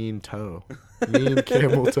some mean toe? Mean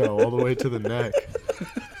camel toe all the way to the neck.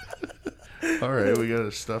 All right, we got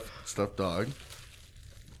a stuffed dog.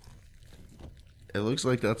 It looks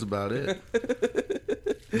like that's about it.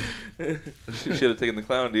 She should have taken the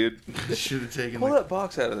clown, dude. Should have taken. Pull that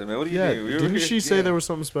box out of there, man. What do you Yeah, think? We were didn't here- she say yeah. there was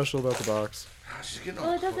something special about the box? She's getting all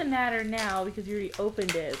Well, it doesn't matter now because you already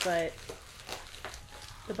opened it, but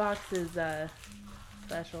the box is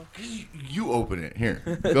special. You open it. Here,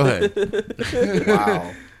 go ahead.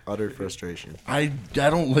 Wow. Utter frustration. I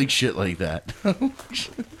don't like shit like that.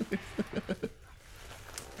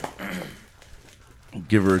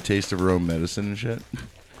 Give her a taste of her own medicine and shit.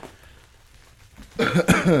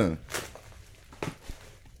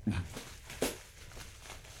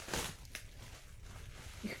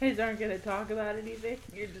 You guys aren't gonna talk about anything.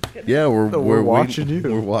 You're just gonna. Yeah, we're We're waiting- watching you.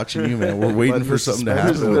 We're watching you, man. We're waiting Letting for the something to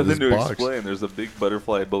suspense happen There's with nothing this to box explain. There's a big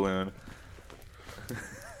butterfly balloon.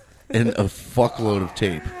 and a fuckload of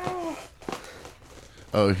tape.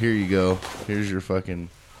 Oh, here you go. Here's your fucking.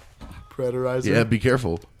 Predatorizer. Yeah, be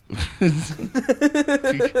careful.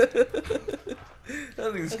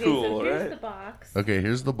 That thing's Okay, cool, so here's right? the box. Okay,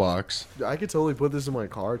 here's the box. I could totally put this in my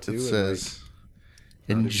car too. It and, says,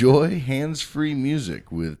 "Enjoy hands-free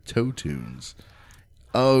music with toe tunes."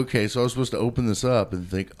 Okay, so I was supposed to open this up and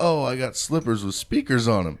think, "Oh, I got slippers with speakers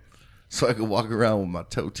on them, so I could walk around with my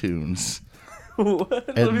toe tunes." What?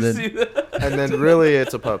 Let And me then- see that. and then really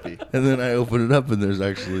it's a puppy. And then I open it up and there's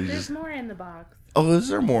actually There's just. more in the box. Oh, is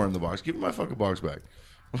there more in the box? Give me my fucking box back.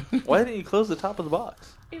 Why didn't you close the top of the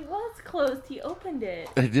box? It was closed. He opened it.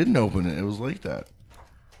 I didn't open it. It was like that.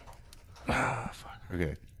 Ah, fuck.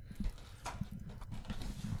 Okay.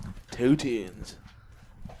 Toe tunes.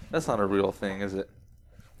 That's not a real thing, is it?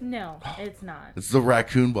 No, it's not. It's the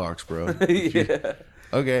raccoon box, bro. Yeah.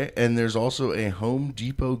 Okay, and there's also a Home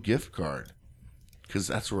Depot gift card. Because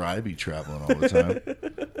that's where I be traveling all the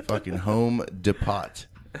time. Fucking Home Depot.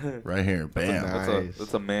 Right here. Bam. Nice.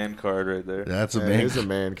 That's a man card right there. That's a Yeah, man. it is a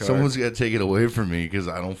man card. Someone's got to take it away from me because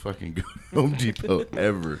I don't fucking go to Home Depot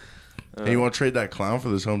ever. Hey, you want to trade that clown for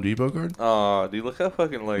this Home Depot card? Oh, dude, look how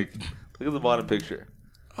fucking look at the bottom picture.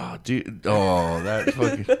 Oh, dude. Oh,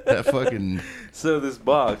 that fucking. So this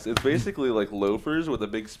box, it's basically like loafers with a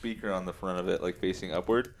big speaker on the front of it, like facing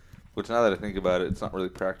upward. Which now that I think about it, it's not really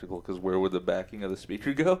practical because where would the backing of the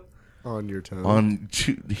speaker go? On your toe.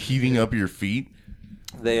 Heating up your feet.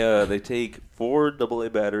 They take 4 AA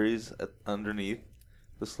batteries underneath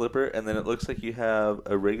the slipper, and then it looks like you have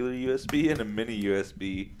a regular USB and a mini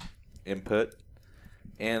USB input.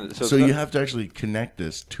 And so you have to actually connect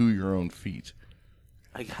this to your own feet.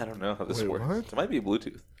 I don't know how this Wait, works. what? It might be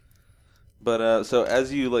Bluetooth. But so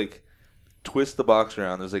as you like twist the box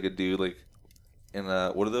around, there's like a dude like in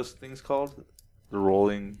what are those things called? The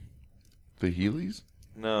rolling. The Heelys?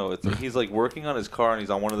 No, it's he's like working on his car and he's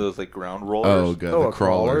on one of those like ground rollers. Oh god, the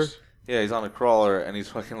crawlers. Yeah, he's on a crawler and he's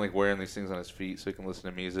fucking like wearing these things on his feet so he can listen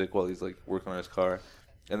to music while he's like working on his car.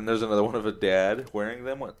 And then there's another one of a dad wearing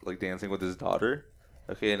them, like dancing with his daughter.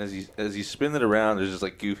 Okay, and as you spin it around, there's just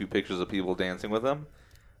like goofy pictures of people dancing with them.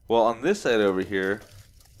 Well, on this side over here,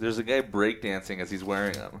 there's a guy breakdancing as he's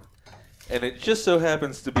wearing them. And it just so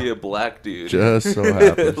happens to be a black dude. Just so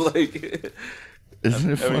happens. Like,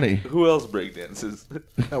 isn't it funny? I mean, who else breakdances?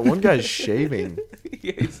 That one guy's shaving.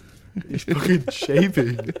 Yeah, he's fucking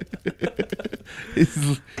shaving.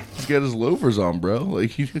 He's got his loafers on, bro.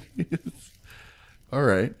 Like, all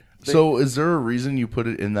right. So, is there a reason you put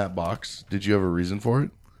it in that box? Did you have a reason for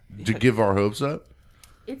it? To give our hopes up?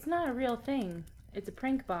 It's not a real thing. It's a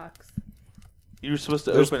prank box. You were supposed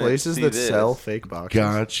to There's open places it that sell fake boxes.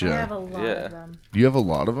 Gotcha. I have a lot of them. Do you have a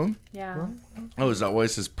lot of them? Yeah. Oh, is that why it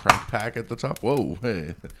says prank pack at the top? Whoa,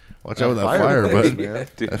 hey. Watch out with that fire, bud. Yeah,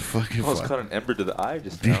 dude. That fucking almost fire. caught an ember to the eye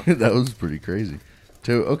just now. That was pretty crazy.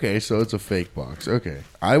 Okay, so it's a fake box. Okay.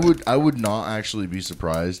 I would not actually be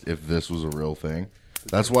surprised if this was a real thing.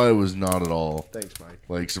 That's why I was not at all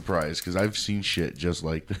surprised, because I've seen shit just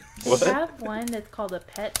like this. I have one that's called a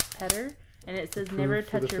petter, and it says never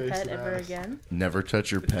touch your pet ever again. Never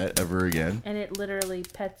touch your pet ever again. And it literally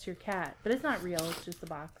pets your cat. But it's not real, it's just a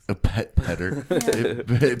box. A pet petter.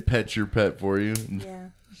 It pets your pet for you. Yeah.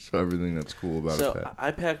 So everything that's cool about a pet. So I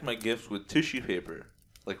packed my gifts with tissue paper,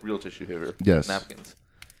 like real tissue paper. Yes. Napkins.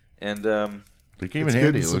 And they came in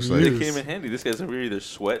handy, it looks like. They came in handy. This guy's over here either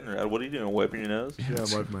sweating or what are you doing? Wiping your nose? Yeah,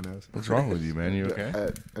 I'm wiping my nose. What's wrong with you, man? You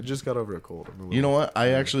okay? I just got over a cold. You know what? I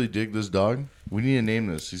actually dig this dog. We need to name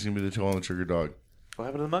this. He's going to be the toe on the trigger dog. What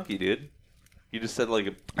happened to the monkey, dude? You just said like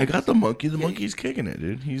a... I got the monkey. The monkey's kicking it,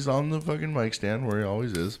 dude. He's on the fucking mic stand where he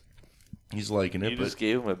always is. He's liking it. You just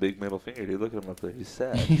gave him a big middle finger, dude. Look at him up there. He's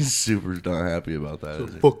sad. He's super not happy about that. So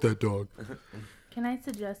fuck that dog. Can I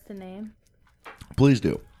suggest a name? Please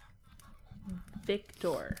do.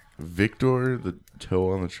 Victor. Victor, the toe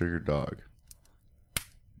on the trigger dog.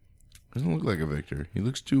 Doesn't look like a Victor. He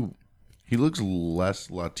looks less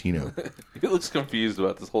Latino. He looks confused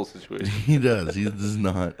about this whole situation. He does. He does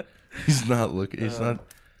not. He's not looking. He's not.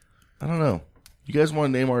 I don't know. You guys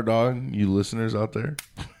want to name our dog? You listeners out there?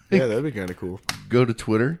 Yeah, that'd be kind of cool. Go to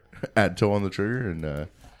Twitter at toe on the trigger and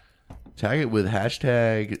tag it with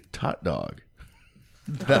hashtag TotDog.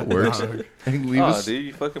 That works. And leave us. Dude,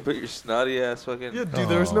 you fucking put your snotty ass fucking... Yeah, dude,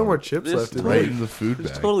 there was no more chips left in right there. in the food bag.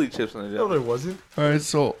 There's totally chips in there. No, there wasn't. All right,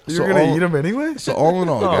 so You're gonna eat them anyway? So all in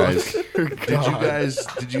all, guys, God.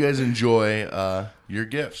 did you guys enjoy your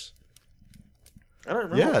gifts? I don't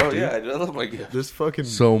remember. Yeah, Oh, dude. yeah, I love my gift. This fucking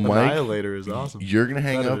So Mike, Annihilator is awesome. You're gonna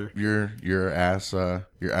hang Predator. up your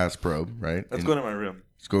ass probe, right? That's going in my room.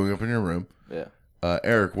 It's going up in your room. Yeah.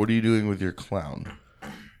 Eric, what are you doing with your clown?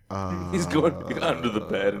 He's going under the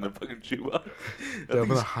bed in a fucking shoebox. Dude, I'm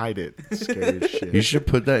gonna hide it. It's scary as shit. You should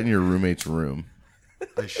put that in your roommate's room.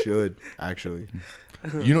 I should actually.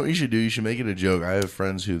 You know what you should do? You should make it a joke. I have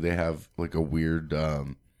friends who they have like a weird,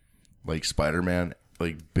 like Spider-Man,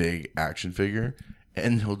 like big action figure,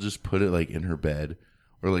 and he'll just put it like in her bed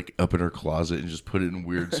or like up in her closet and just put it in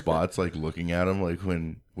weird spots, like looking at him, like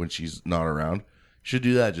when she's not around. You should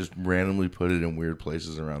do that. Just randomly put it in weird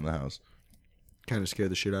places around the house. Kind of scare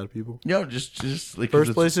the shit out of people. No, just like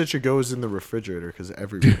First place it should go is in the refrigerator because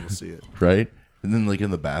everyone will see it. right? And then like in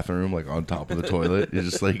the bathroom, like on top of the toilet, it's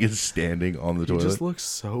just like it's standing on the He toilet. just looks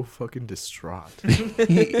so fucking distraught.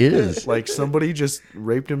 He is. Like somebody just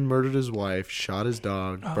raped and murdered his wife, shot his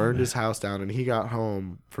dog, burned his house down, and he got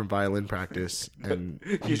home from violin practice and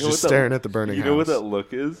he's just staring at the burning house. You know what that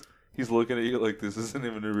look is? He's looking at you like this isn't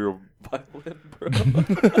even a real violin, bro.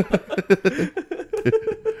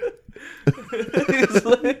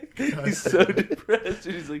 he's so depressed.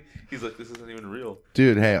 And he's like, this isn't even real.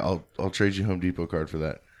 Dude, hey, I'll trade you Home Depot card for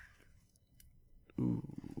that. Ooh.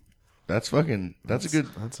 That's a good. That's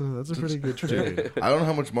a pretty good trade. I don't know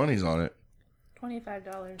how much money's on it.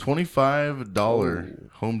 $25.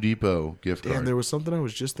 $25 Home Depot gift card. Damn, there was something I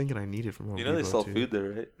was just thinking I needed from Home You know they Depot, sell too. food there,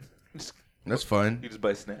 right? That's fine. You just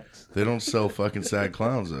buy snacks. They don't sell fucking sad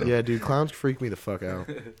clowns though. Yeah, dude, clowns freak me the fuck out.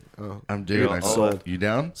 Oh, I'm digging. You're I sold. sold. You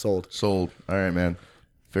down? Sold. Sold. All right, man.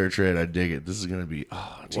 Fair trade. I dig it. This is gonna be.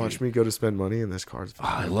 Oh, dude. Watch me go to spend money, and this card's.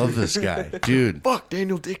 I love this guy, dude. Fuck,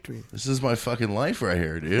 Daniel dicked me. This is my fucking life right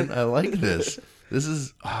here, dude. I like this. This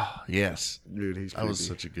is. Yes, dude. He's. That was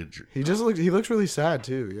creepy. such a good. He just looks. He looks really sad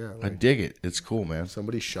too. Yeah. I dig it. It's cool, man.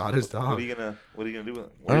 Somebody shot his dog. What are you gonna do with him?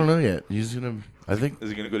 I don't know yet. He's gonna. I think. Is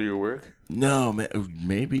he gonna go to your work? No, man.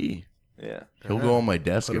 Maybe. Yeah. He'll go on my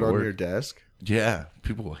desk Put at it on work. your desk. Yeah,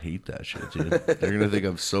 people will hate that shit, dude. They're gonna think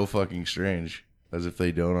I'm so fucking strange, as if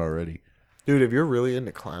they don't already. Dude, if you're really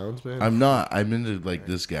into clowns, man. I'm not. I'm into like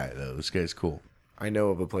this guy though. This guy's cool. I know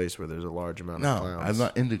of a place where there's a large amount No, of clowns. I'm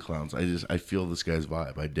not into clowns. I feel this guy's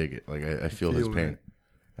vibe. I dig it. Like I feel his pain.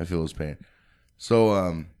 I feel his pain.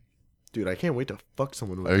 So dude, I can't wait to fuck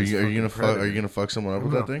someone with are this you fucking gonna predator. fuck? Are you gonna fuck someone up I'm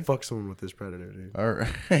with that gonna thing? Fuck someone with this predator, dude. All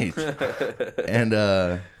right. And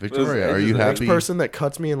Victoria, are you The happy? next person that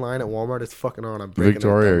cuts me in line at Walmart is fucking on. I'm breaking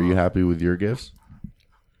Victoria, that are you off. happy with your gifts?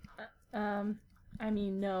 I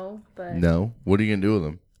mean, no, but No. What are you gonna do with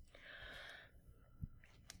them?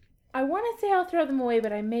 I want to say I'll throw them away,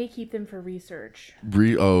 but I may keep them for research. Is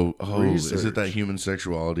it that Research. human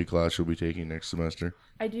sexuality class you'll be taking next semester?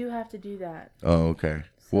 I do have to do that. Oh, okay.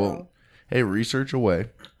 Well, hey, research away.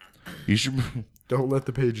 You should. Don't let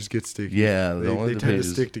the pages get sticky. Yeah, they don't let the tend pages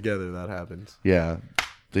to stick together. That happens. Yeah,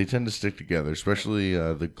 they tend to stick together, especially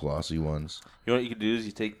the glossy ones. You know what you can do is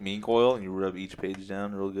you take mink oil and you rub each page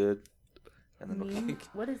down real good. And then Mink?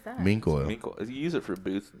 What is that? Mink oil. Mink oil. You use it for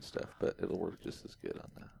boots and stuff, but it'll work just as good on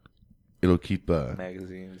the It'll keep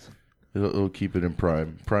magazines. It'll keep it in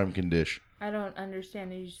prime condition. I don't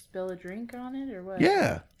understand. Did you spill a drink on it or what?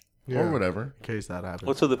 Yeah, Yeah. or whatever. In case that happens.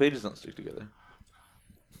 Well, so the pages don't stick together.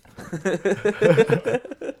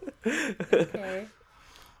 Okay.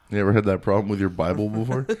 You ever had that problem with your Bible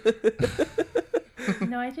before?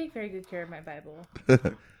 No, I take very good care of my Bible.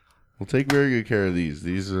 Well, take very good care of these.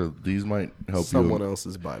 These might help Someone you.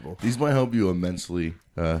 else's Bible. These might help you immensely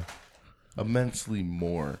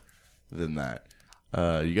more than that.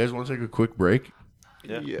 You guys want to take a quick break?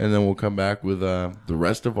 Yeah. And then we'll come back with the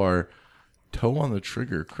rest of our Toe on the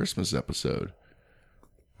Trigger Christmas episode.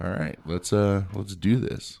 All right, let's do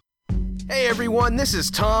this. Hey everyone, this is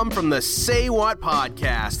Tom from the Say What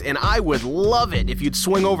Podcast, and I would love it if you'd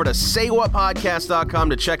swing over to saywhatpodcast.com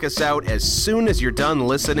to check us out as soon as you're done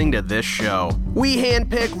listening to this show. We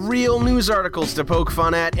handpick real news articles to poke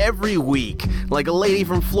fun at every week, like a lady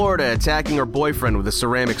from Florida attacking her boyfriend with a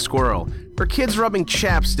ceramic squirrel, or kids rubbing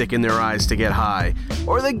chapstick in their eyes to get high,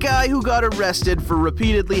 or the guy who got arrested for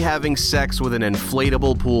repeatedly having sex with an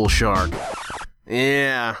inflatable pool shark.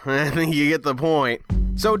 Yeah, I think you get the point.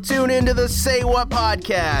 So tune into the Say What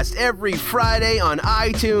Podcast every Friday on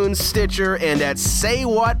iTunes, Stitcher, and at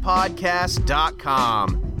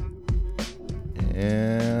saywhatpodcast.com.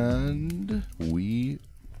 And we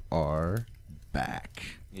are back.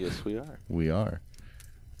 Yes, we are. We are.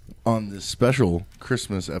 On this special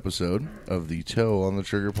Christmas episode of the Toe on the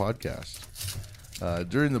Trigger podcast.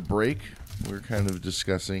 During the break, we were kind of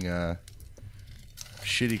discussing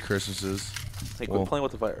shitty Christmases. Hey, quit playing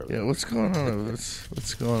with the fire. Yeah, what's going on?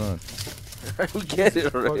 What's going on? We get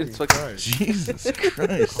it, right? It's fucking Christ. Jesus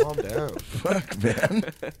Christ. Calm down. Fuck, man.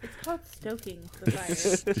 It's called stoking the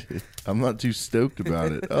fire. I'm not too stoked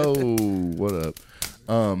about it. Oh, what up?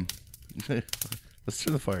 Let's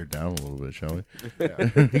turn the fire down a little bit, shall we? Yeah.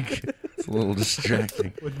 It's a little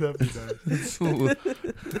distracting. Wouldn't that be nice? It's a little...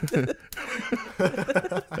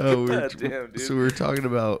 Oh, God damn, dude. so we were talking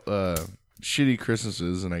about shitty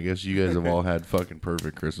Christmases, and I guess you guys have all had fucking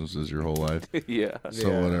perfect Christmases your whole life. yeah. So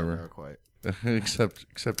Yeah, whatever. Not quite.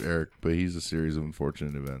 except Eric, but he's a series of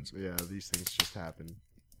unfortunate events. Yeah, these things just happen.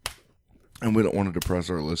 And we don't want to depress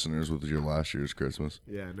our listeners with your last year's Christmas.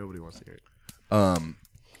 Yeah, nobody wants to hear it.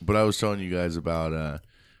 But I was telling you guys about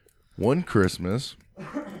one Christmas.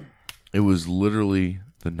 It was literally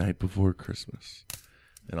the night before Christmas.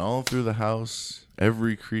 And all through the house,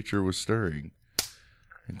 every creature was stirring,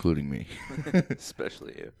 including me.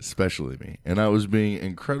 Especially you. Especially me. And I was being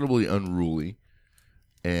incredibly unruly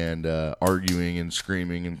and arguing and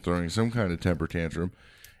screaming and throwing some kind of temper tantrum.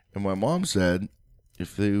 And my mom said,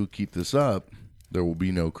 if they keep this up, there will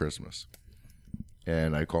be no Christmas.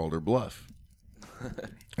 And I called her bluff.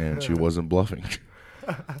 And she wasn't bluffing.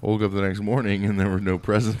 Woke up the next morning and there were no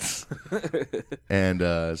presents.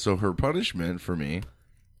 And so her punishment for me,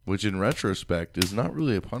 which in retrospect is not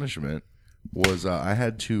really a punishment, was I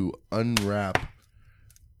had to unwrap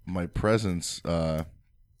my presents kind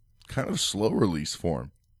of slow release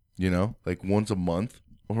form. You know, like once a month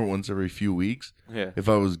or once every few weeks. Yeah. If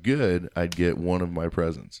I was good, I'd get one of my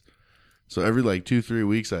presents. So every like 2-3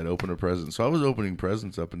 weeks, I'd open a present. So I was opening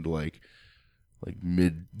presents up into like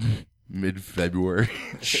mid-February.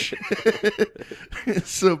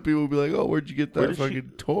 So people will be like, "Oh, where'd you get that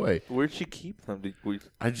fucking toy?" Where'd she keep them?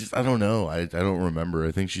 I don't know. I don't remember.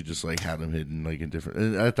 I think she just like had them hidden like in different.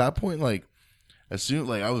 And at that point, like as soon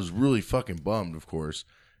like I was really fucking bummed, of course.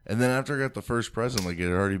 And then after I got the first present, like it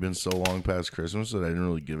had already been so long past Christmas that I didn't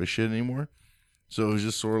really give a shit anymore. So it was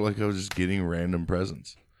just sort of like I was just getting random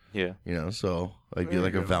presents. Yeah. You know, so I'd get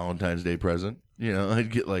like a Valentine's Day present. You know,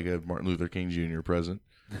 I'd get like a Martin Luther King Jr. present.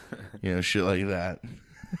 You know, shit like that.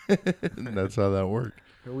 And that's how that worked.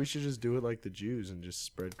 We should just do it like the Jews and just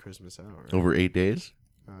spread Christmas out. Right? Over 8 days?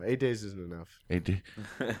 8 days isn't enough. 8 days.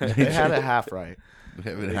 They had it half right. 8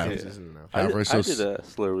 days isn't enough. I did a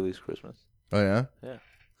slow release Christmas. Oh, yeah? Yeah.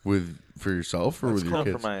 For yourself or That's with your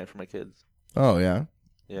kids? For my kids. Oh, yeah?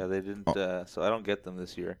 Yeah, they didn't. So I don't get them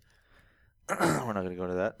this year. We're not going to go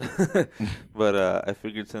into that. But I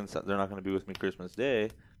figured since they're not going to be with me Christmas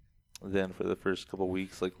Day, then for the first couple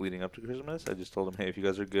weeks, like leading up to Christmas, I just told them, hey, if you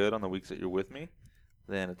guys are good on the weeks that you're with me,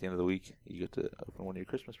 then at the end of the week, you get to open one of your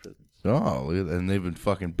Christmas presents. Oh, look at that. And they've been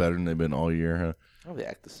fucking better than they've been all year, huh? Oh, they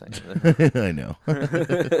act the same. I know.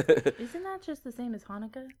 Isn't that just the same as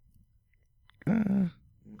Hanukkah?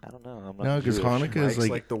 I don't know. I'm not No, because Hanukkah is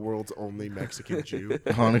like the world's only Mexican Jew.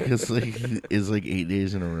 Hanukkah is like 8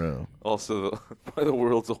 days in a row. Also, by the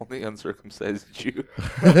world's only uncircumcised Jew.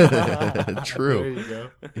 True. There you go.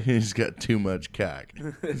 He's got too much cack.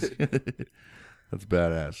 That's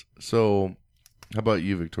badass. So, how about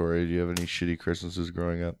you, Victoria? Do you have any shitty Christmases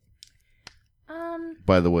growing up?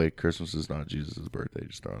 By the way, Christmas is not Jesus' birthday.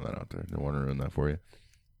 Just throwing that out there. Don't want to ruin that for you.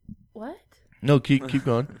 What? No, keep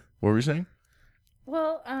going. What were you saying?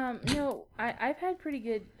 Well, no, I've had pretty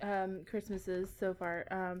good Christmases so far.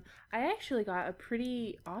 I actually got a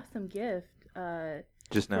pretty awesome gift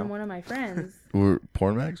just now from one of my friends. Were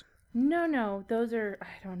porn mags? No, those are, I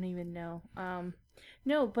don't even know.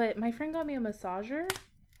 No, but my friend got me a massager.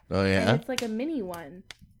 Oh, yeah? And it's like a mini one.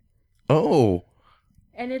 Oh.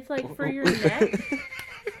 And it's like for your neck.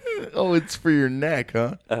 Oh, it's for your neck,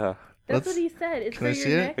 huh? That's what he said. It's for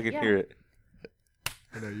your neck. I can hear it.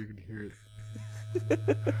 I know you can hear it.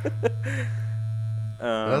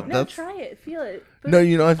 No, try it. Feel it. No,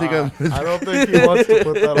 you know, I think I'm. I don't think he wants to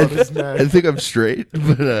put that on his neck. I think I'm straight,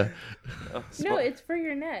 but. No, it's for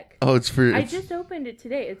your neck. Oh, it's for. I just opened it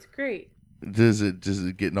today. It's great. Does it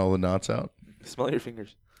getting all the knots out? Smell your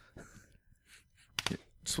fingers. It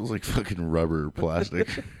smells like fucking rubber or plastic.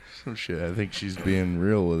 Some shit. I think she's being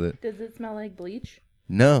real with it. Does it smell like bleach?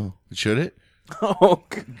 No. Should it? Oh,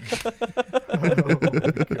 God.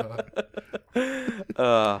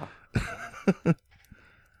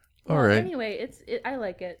 All right. Anyway, I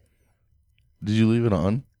like it. Did you leave it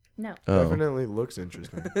on? No. Oh. Definitely looks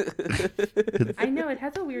interesting. I know it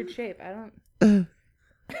has a weird shape. I don't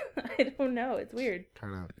know. It's weird.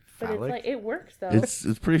 Kind of But phallic. it's like it works though.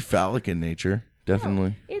 It's pretty phallic in nature.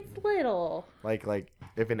 Definitely. No, it's little. Like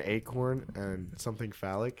if an acorn and something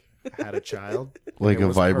phallic had a child, Like and it a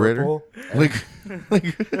was vibrator? purple, Like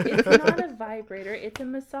It's not a vibrator. It's a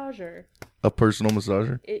massager. a personal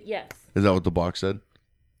massager? Yes. Is that what the box said?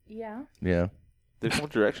 Yeah. Yeah. Did it come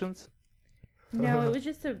with directions? No, it was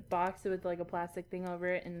just a box with like a plastic thing over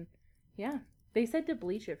it, and yeah, they said to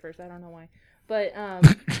bleach it first. I don't know why, but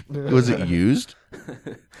Was it used?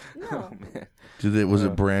 no. Was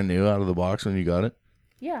it brand new out of the box when you got it?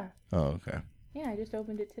 Yeah. Oh, okay. Yeah, I just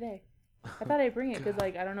opened it today. I thought I'd bring it because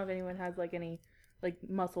like I don't know if anyone has like any like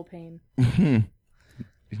muscle pain.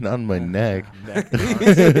 Not in my neck.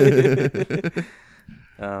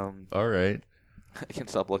 All right. I can't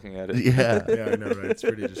stop looking at it. Yeah. Yeah, I know, right? It's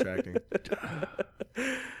pretty distracting.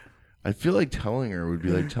 I feel like telling her would be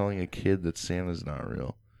like telling a kid that Santa's not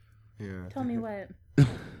real. Yeah. Tell me what.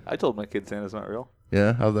 I told my kid Santa's not real.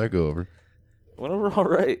 Yeah? How'd that go over? Went over all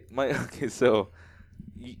right. So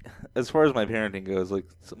as far as my parenting goes, like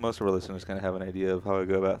most of our listeners kind of have an idea of how I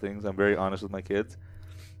go about things. I'm very honest with my kids.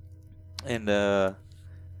 And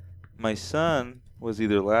my son was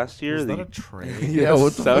either last year. Was that a train? Yeah,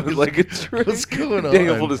 what the sounded fuck like a train. What's going on?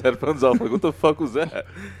 Daniel pulled his headphones off. Like, what the fuck was that?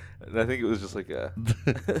 And I think it was just like a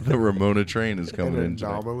The Ramona train is coming An in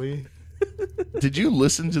today. anomaly. Did you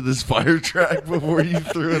listen to this fire track before you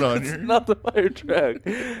threw it on It's here? not the fire track.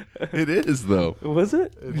 It is, though. Was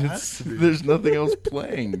it? It has to be. There's nothing else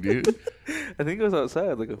playing, dude. I think it was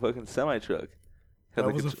outside, like a fucking semi truck.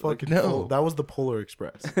 That was a fucking no. that was the Polar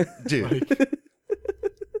Express. Dude.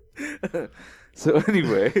 So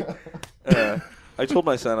anyway, I told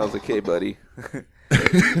my son, I was like, "Hey, buddy,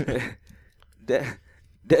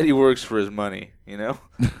 Daddy works for his money, you know.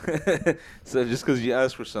 So just because you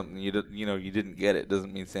ask for something, you didn't get it,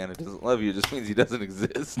 doesn't mean Santa doesn't love you. It just means he doesn't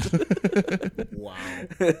exist. Wow.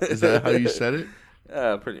 Is that how you said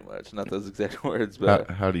it? Pretty much, not those exact words, but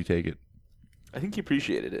How do you take it? I think he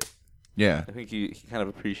appreciated it. Yeah. I think he kind of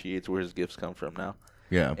appreciates where his gifts come from now.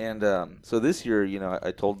 Yeah. And so this year,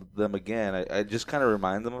 I told them again. I just kind of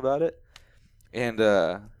remind them about it. And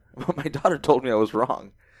my daughter told me I was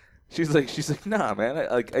wrong. She's like, nah, man.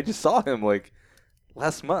 I just saw him like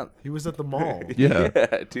last month. He was at the mall. Yeah.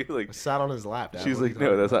 Yeah, dude. I Like, sat on his lap. Dad. she's What are like, you no,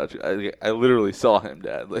 talking that's not true. I literally saw him,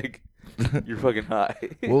 Dad. Like, you're fucking high.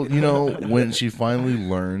 Well, when she finally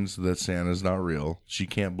learns that Santa's not real, she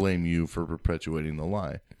can't blame you for perpetuating the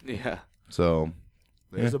lie. Yeah. So,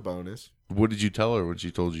 There's a bonus. what did you tell her when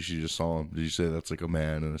she told you she just saw him? Did you say that's like a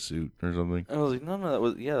man in a suit or something? I was like, no, that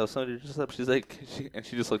was somebody just up. She's like, she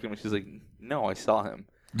just looked at me. She's like, no, I saw him.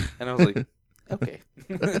 And I was like, okay.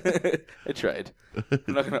 I tried.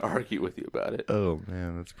 I'm not going to argue with you about it. Oh,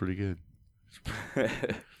 man, that's pretty good.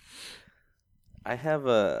 I have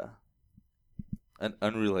an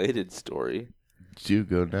unrelated story Dude,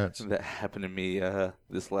 go nuts. that happened to me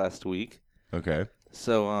this last week. Okay.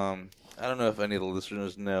 So I don't know if any of the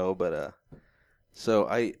listeners know, but so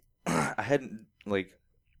I hadn't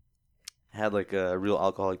had a real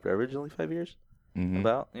alcoholic beverage in like 5 years. Mm-hmm.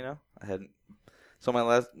 I hadn't. So my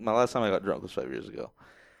last time I got drunk was 5 years ago.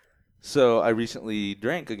 So I recently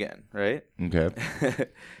drank again, right? Okay.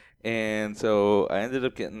 And so I ended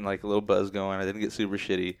up getting like a little buzz going. I didn't get super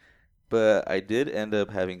shitty, but I did end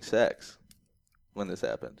up having sex when this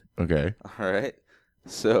happened. Okay. All right.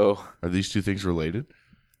 So Are these two things related?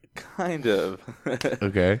 kind of.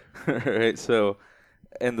 Okay. All right. So,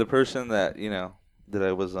 and the person that that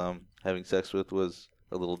I was having sex with was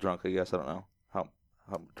a little drunk. I guess I don't know how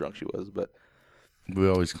drunk she was, but We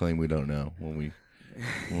always claim we don't know when we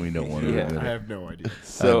don't want to Yeah. admit I it. have no idea.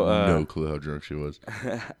 so I have no clue how drunk she was.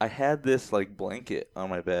 I had this like blanket on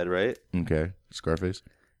my bed, right? Okay. Scarface?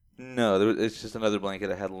 No, it's just another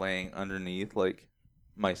blanket I had laying underneath like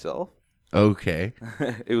myself. Okay.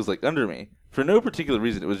 It was like under me for no particular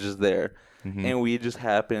reason. It was just there, Mhm. and we just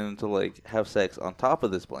happened to like have sex on top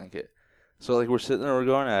of this blanket. So like we're sitting there, we're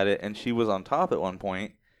going at it, and she was on top at one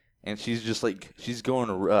point, and she's just like she's going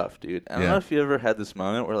rough, dude. I don't know if you ever had this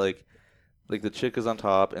moment where like the chick is on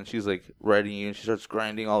top and she's like riding you, and she starts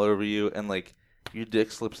grinding all over you, and like your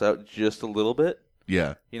dick slips out just a little bit.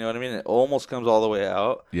 Yeah. You know what I mean? It almost comes all the way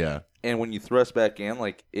out. Yeah. And when you thrust back in,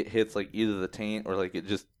 like it hits like either the taint or like it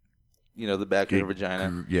just the back of your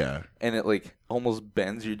vagina. Yeah. And it like almost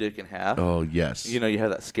bends your dick in half. Oh, yes. You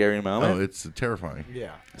have that scary moment. Oh, it's terrifying.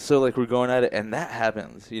 Yeah. So like we're going at it, and that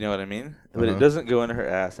happens. You know what I mean? But it doesn't go into her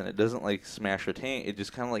ass, and it doesn't like smash her taint. It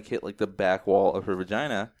just kind of like hit like the back wall of her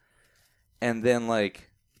vagina, and then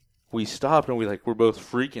like we stopped, and we're both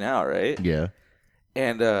freaking out, right? Yeah.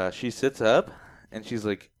 And she sits up, and she's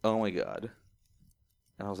like, "Oh my god,"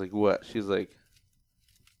 and I was like, "What?" She's like,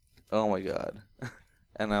 "Oh my god."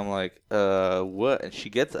 And I'm like, what? And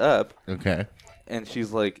she gets up. Okay. And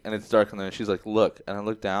she's like, and it's dark in there. And she's like, look. And I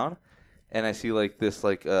look down, and I see like this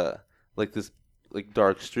dark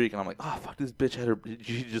streak. And I'm like, oh fuck, this bitch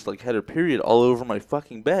she just like had her period all over my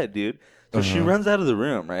fucking bed, dude. So she runs out of the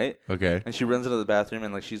room, right? Okay. And she runs into the bathroom,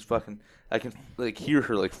 and like she's fucking, I can like hear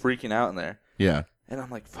her like freaking out in there. Yeah. And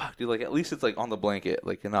I'm like, fuck, dude. Like at least it's like on the blanket,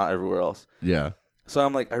 like and not everywhere else. Yeah. So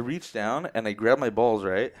I'm like, I reach down and I grab my balls,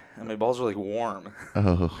 right? And my balls are like warm.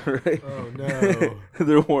 Oh. Right? Oh no.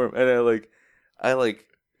 They're warm. And I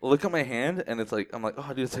look at my hand, and it's like, I'm like, oh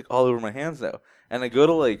dude, it's like all over my hands now. And I go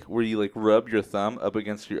to like where you like rub your thumb up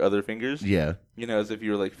against your other fingers. Yeah. As if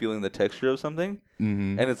you were like feeling the texture of something.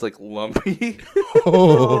 Mm-hmm. And it's like lumpy.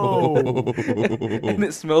 Oh. And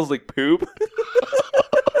it smells like poop.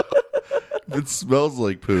 It smells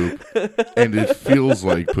like poop, and it feels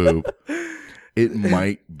like poop. It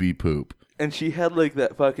might be poop. And she had like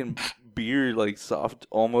that fucking beer, like soft,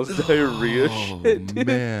 almost diarrhea shit, dude.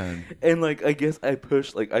 Man. And like, I guess I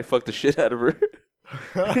pushed, like, I fucked the shit out of her.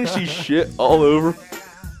 And she shit all over.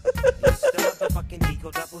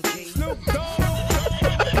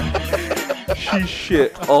 She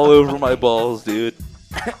shit all over my balls, dude.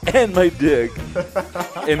 And my dick.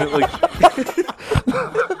 And it like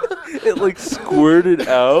it like squirted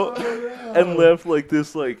out and left like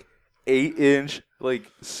this like 8-inch like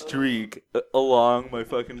streak along my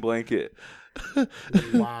fucking blanket.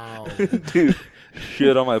 Wow. Dude,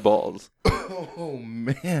 shit on my balls. Oh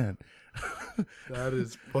man. That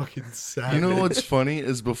is fucking sad. You know what's funny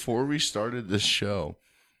is before we started this show,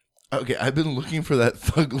 okay, I've been looking for that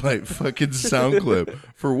Thug Life fucking sound clip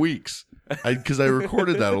for weeks. Because I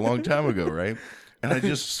recorded that a long time ago, right? and I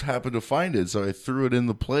just happened to find it, so I threw it in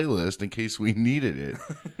the playlist in case we needed it.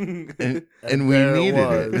 And we needed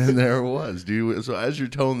it. And there it was, dude. So as you're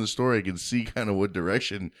telling the story, I can see kind of what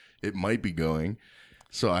direction it might be going.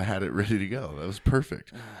 So I had it ready to go. That was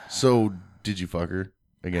perfect. So did you fuck her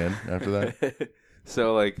again after that?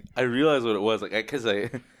 So, like, I realized what it was, like, because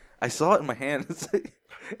I saw it in my hand. It's like,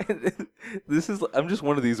 I'm just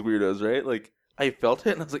one of these weirdos, right? Like, I felt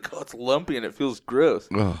it, and I was like, oh, it's lumpy, and it feels gross.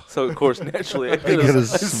 Ugh. So, of course, naturally, I gotta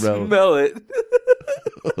smell it.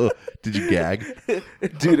 Did you gag?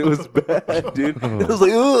 Dude, it was bad, dude. I was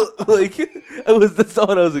like, ugh! Like, that's not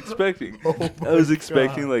what I was expecting. I was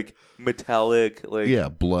expecting, like, metallic, like... Yeah,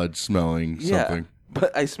 blood smelling something.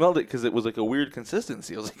 But I smelled it because it was, like, a weird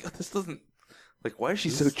consistency. I was like, oh, this doesn't... Like, why is she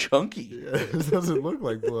so chunky? Yeah, this doesn't look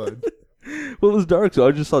like blood. Well, it was dark, so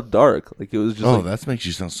I just saw dark. Like, it was just like... that makes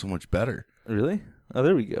you sound so much better. Really? Oh,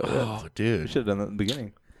 there we go. Oh, dude. We should have done that in the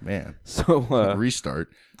beginning. Man. So, restart.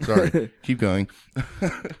 Sorry. Keep going.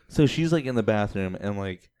 So she's, like, in the bathroom, and,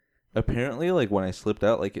 like, apparently, like, when I slipped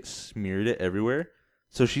out, like, it smeared it everywhere.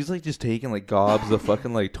 So she's, like, just taking, like, gobs of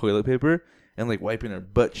fucking, like, toilet paper and, like, wiping her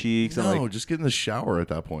butt cheeks. No, and, like... just get in the shower at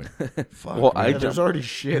that point. Fuck. Well, man. There's already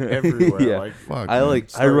shit everywhere. Yeah. Like, Fuck. I, man. like,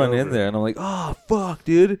 I run in there, and I'm like, oh, fuck,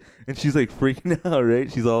 dude. And she's, like, freaking out,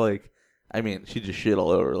 right? She's all, like... I mean, she just shit all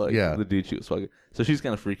over, like, the dude she was fucking. So she's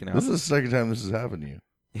kind of freaking out. This is the second time this has happened to you.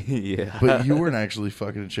 Yeah. But you weren't actually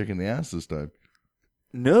fucking a chick in the ass this time.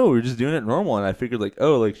 No, we were just doing it normal, and I figured, like,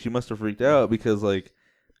 oh, like, she must have freaked out because, like,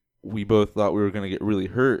 we both thought we were going to get really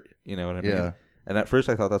hurt, you know what I mean? Yeah. And at first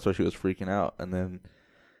I thought that's why she was freaking out, and then,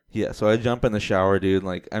 yeah, so I jump in the shower, dude, and,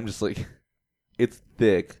 like, I'm just, like, it's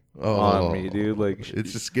thick on me, dude. Like,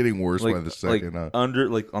 it's just getting worse like, by the second.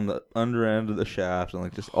 Like, on the under end of the shaft, and,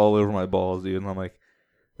 like, just all over my balls, dude, and I'm like,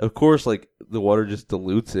 of course, like, the water just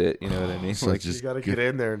dilutes it, you know what I mean? So like, just you gotta get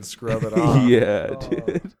in there and scrub it off. Yeah,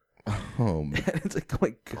 dude. Oh, man. And it's like, oh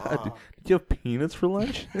my god, dude, did you have peanuts for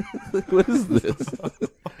lunch? Like, what is this?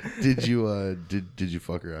 Did you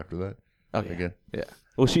fuck her after that? Okay. Again? Yeah.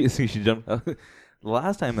 Well, she jumped. The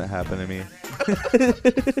last time that happened to me.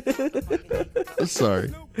 Sorry.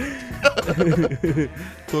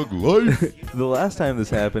 Thug life. The last time this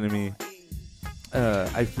happened to me,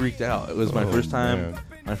 I freaked out. It was my first time. Man.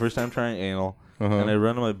 My first time trying anal, and I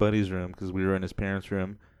run to my buddy's room because we were in his parents'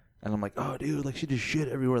 room, and I'm like, "Oh, dude, like she just shit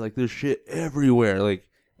everywhere. Like there's shit everywhere. Like,"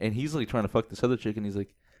 and he's like trying to fuck this other chick, and he's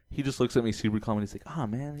like, he just looks at me super calm, and he's like, "Oh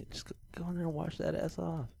man, just go in there and wash that ass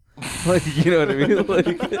off." Like, you know what I mean?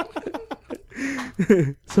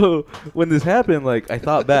 Like, so when this happened, like I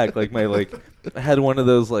thought back, like I had one of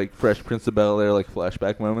those like Fresh Prince of Bel-Air like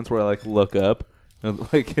flashback moments where I like look up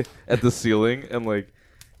and like at the ceiling and like.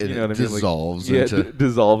 You know what I mean? Dissolves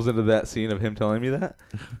dissolves into that scene of him telling me that.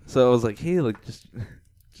 So I was like, hey, like, just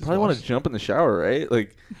probably want to jump in the shower, right?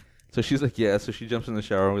 Like, so she's like, yeah. So she jumps in the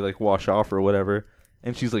shower and we like wash off or whatever.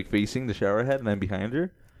 And she's like facing the shower head and I'm behind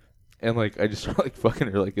her. And like, I just start like fucking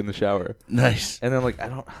her like in the shower. Nice. And then like, I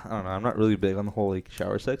don't know. I'm not really big on the whole like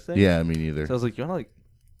shower sex thing. Yeah, me neither. So I was like, you want to like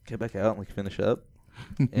get back out and like finish up?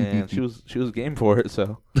 And she was game for it.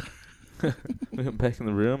 So we went back in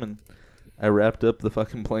the room and I wrapped up the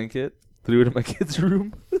fucking blanket, threw it in my kid's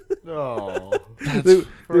room. No, that's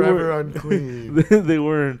forever unclean. They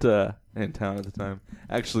weren't in town at the time.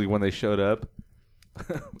 Actually, when they showed up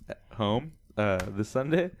at home this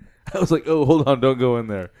Sunday, I was like, "Oh, hold on, don't go in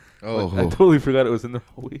there." Oh, like, I totally forgot it was in there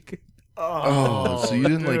all week. Oh, so you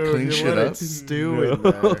didn't like clean shit up? Stew in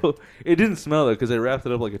there. It didn't smell though because I wrapped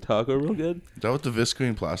it up like a taco real good. Is that what the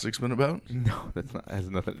visqueen plastic's been about? No, that's not. It has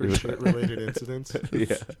nothing to do with that. Related incidents.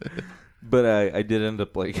 Yeah, but I did end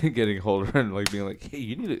up like getting hold of her and like being like, "Hey,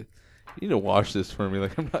 you need to wash this for me.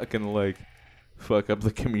 Like, I'm not gonna like fuck up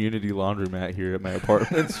the community laundromat here at my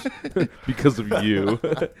apartments because of you,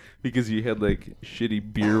 because you had like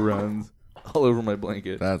shitty beer runs all over my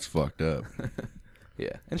blanket." That's fucked up.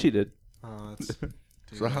 Yeah, and she did.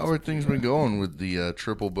 So how are things been going with the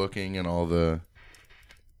triple booking and all the?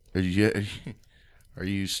 Are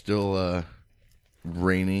you still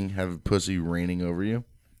raining? Have pussy raining over you?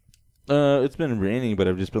 It's been raining, but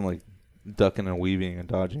I've just been like ducking and weaving and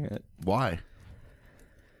dodging it. Why?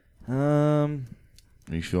 Are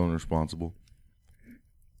you feeling responsible?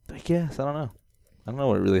 I guess I don't know. I don't know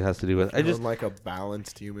what it really has to do with. I just like a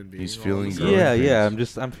balanced human being. He's feeling. Yeah.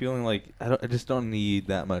 I'm feeling like I just don't need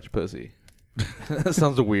that much pussy. That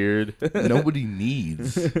sounds weird. Nobody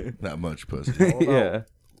needs that much pussy. Yeah.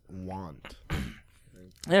 Want.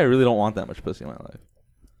 Yeah, I really don't want that much pussy in my life.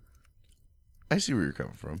 I see where you're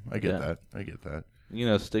coming from. I get that. You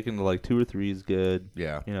know, sticking to like 2 or 3 is good.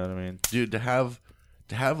 Yeah. You know what I mean? Dude, to have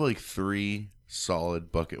like 3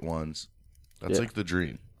 solid bucket ones That's like the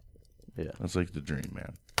dream. Yeah. That's like the dream,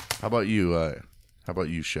 man. How about you? How about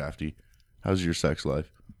you, Shafty? How's your sex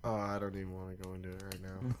life? Oh, I don't even want to go into it right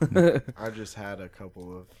now. I've just had a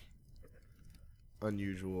couple of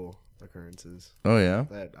unusual occurrences. Oh yeah,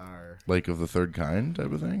 that are like of the third kind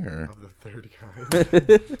type of thing, or of the third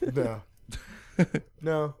kind.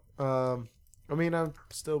 No. I mean, I've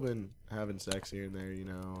still been having sex here and there, you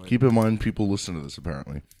know. And keep in mind, people listen to this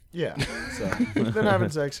apparently. Yeah, so been having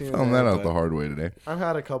sex here and Found there. that out the hard way today. I've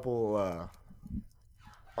had a couple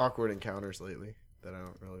awkward encounters lately that I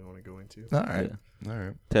don't really want to go into. All right, all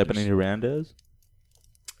right. Tapping in your randos?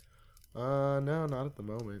 No, not at the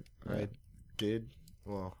moment. Yeah. I did,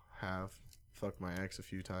 have fucked my ex a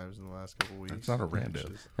few times in the last couple weeks. That's not a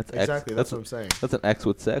rando. That's exactly. That's what I'm saying. That's an ex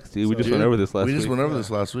with sex, dude. We So, just went over this last week. We just went over this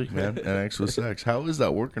last week, man. An ex with sex. How is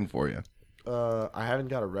that working for you? I haven't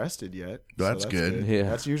got arrested yet. That's good. Yeah.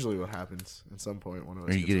 That's usually what happens at some point. One of us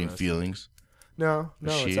Are you gets getting arrested. feelings? No,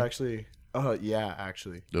 Is it's she? actually. Yeah,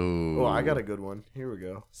 actually. Oh, I got a good one. Here we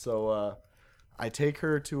go. So, I take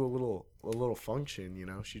her to a little function. You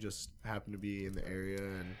know, she just happened to be in the area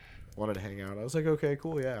and wanted to hang out. I was like, okay,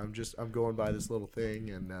 cool, yeah. I'm going by this little thing,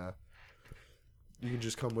 and you can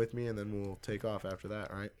just come with me, and then we'll take off after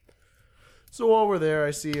that, right? So while we're there,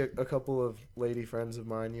 I see a couple of lady friends of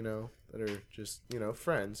mine, you know, that are just, you know,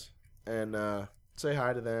 friends, and say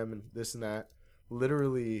hi to them and this and that.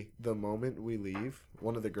 Literally, the moment we leave,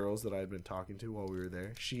 one of the girls that I had been talking to while we were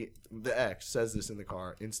there, the ex, says this in the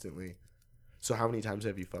car instantly. So how many times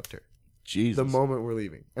have you fucked her? Jesus. The moment we're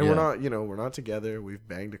leaving. And Yeah. we're not together. We've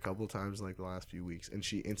banged a couple times like the last few weeks, and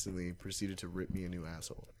she instantly proceeded to rip me a new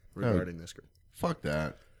asshole regarding this girl. Fuck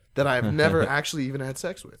that. That I've never actually even had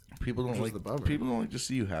sex with. People don't Which was like the bummer. people don't like to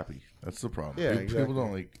see you happy. That's the problem. Yeah, People exactly.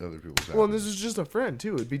 don't like other people's happiness. Well, and this is just a friend,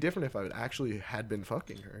 too. It'd be different if I actually had been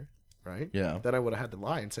fucking her, right? Yeah. Then I would have had to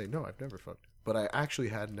lie and say, no, I've never fucked her. But I actually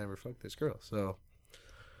had never fucked this girl. So,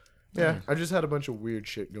 yeah, I just had a bunch of weird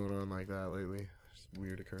shit going on like that lately. Just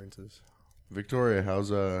weird occurrences. Victoria, how's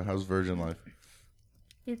virgin life?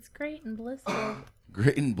 It's great and blissful.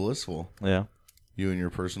 Great and blissful. Yeah. You and your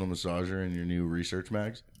personal massager and your new research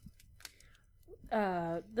mags?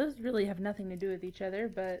 Those really have nothing to do with each other,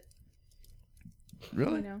 but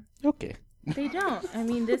Really? you know, Okay. they don't. I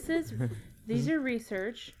mean, these are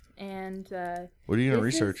research, and What are you gonna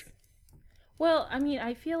this is- research? well, I mean,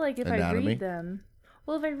 I feel like if I Anatomy? read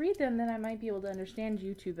them, then I might be able to understand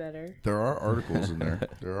you two better. There are articles in there.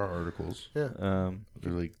 There are articles. Yeah.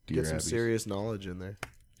 They're like Dear Get some Abby's. serious knowledge in there.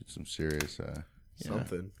 Get some serious yeah.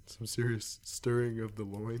 Something. Some serious stirring of the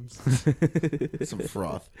loins. Some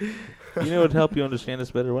froth. You know what would help you understand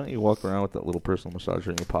this better? Why don't you walk around with that little personal massager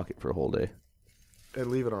in your pocket for a whole day?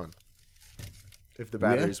 And leave it on. If the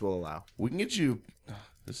batteries will allow. We can get you.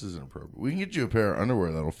 This isn't appropriate. We can get you a pair of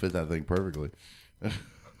underwear that'll fit that thing perfectly.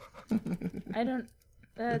 I don't.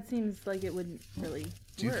 That seems like it wouldn't really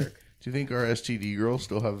Do you, work. do you think our STD girls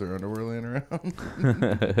still have their underwear laying around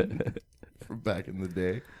from back in the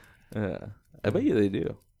day? I bet you they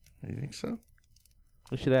do. You think so?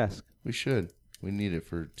 We should ask. We should. We need it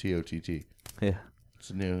for TOTT. Yeah.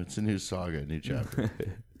 It's a new saga, a new chapter.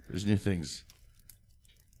 There's new things.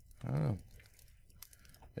 I don't know.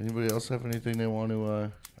 Anybody else have anything they want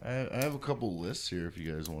to? I have a couple lists here if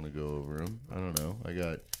you guys want to go over them. I don't know. I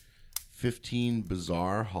got 15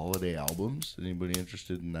 bizarre holiday albums. Anybody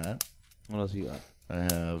interested in that? What else you got? I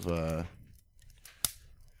have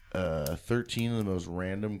 13 of the most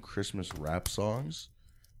random Christmas rap songs,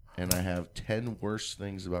 and I have 10 worst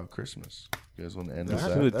things about Christmas. You guys want to end with That-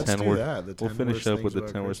 that? Let's let's do do 10 worst- that. The We'll 10 finish worst up things with the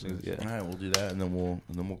about 10 worst Christmas. things. Yeah. All right, we'll do that, and then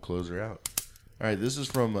we'll close her out. All right, this is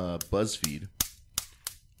from BuzzFeed.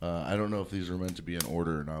 I don't know if these are meant to be in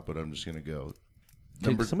order or not, but I'm just gonna go.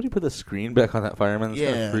 Dude, somebody put the screen back on that fireman. That's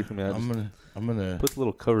Yeah, kind of freaking me out. I'm gonna. Put the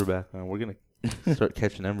little cover back on. We're gonna start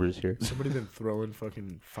catching embers here. Somebody been throwing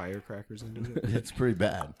fucking firecrackers into it? It's pretty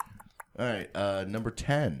bad. All right, number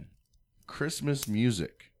 10, Christmas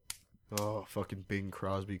music. Oh, fucking Bing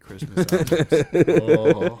Crosby Christmas albums.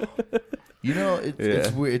 Oh. You know, it's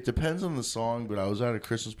Yeah. weird. It depends on the song, but I was at a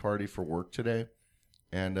Christmas party for work today,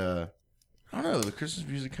 and I don't know. The Christmas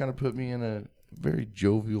music kind of put me in a very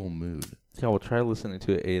jovial mood. Yeah, we'll try listening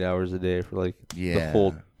to it 8 hours a day for like the Yeah.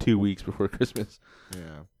 whole 2 weeks before Christmas. Yeah.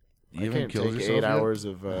 You I haven't can't killed take yourself 8 yet? hours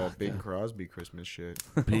of Bing Crosby Christmas shit.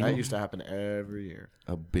 That used to happen every year.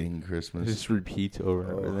 A Bing It Christmas. just repeats over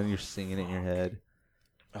and over, and then you're singing it in your head.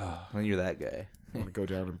 Oh, and you're that guy. I want to go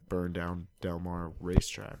down and burn down Delmar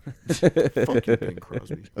Racetrack. Fuck you, Bing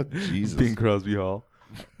Crosby. Jesus. Bing Crosby Hall.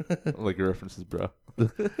 Like your references, bro.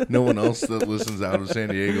 No one else that listens out of San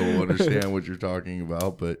Diego will understand what you're talking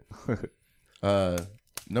about, but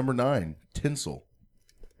Number 9, tinsel.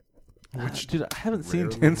 Dude, I haven't seen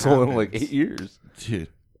rarely tinsel in like happens. 8 years. Dude,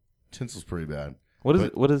 tinsel's pretty bad.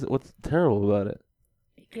 What's terrible about it?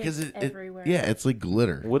 It's It everywhere. yeah, it's like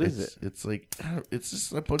glitter. What is it? It's like it's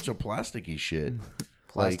just a bunch of plasticky shit.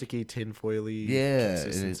 Plasticky, tinfoily, Yeah, and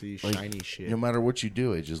consistency, it's like, shiny shit. No matter what you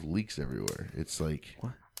do, it just leaks everywhere. It's like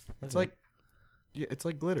It's like, yeah, it's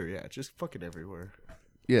like glitter. Yeah, it's just fucking everywhere.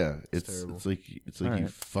 yeah, It's it's terrible. it's like you Alright.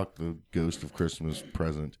 fuck the ghost of Christmas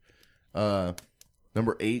present.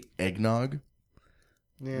 Number 8, eggnog.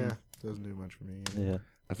 Yeah, doesn't do much for me. Yeah.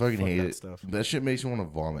 I fucking Fuck hate that it. stuff. That shit makes me want to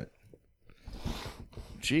vomit.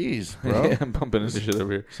 Jeez, bro. Yeah, I'm bumping into shit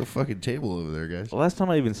over here. It's a fucking table over there, guys. The last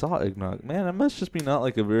time I even saw eggnog, man, I must just be not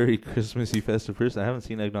like a very Christmassy festive person. I haven't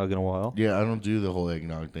seen eggnog in a while. Yeah, I don't do the whole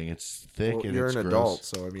eggnog thing. It's thick Well, and you're it's an gross. adult,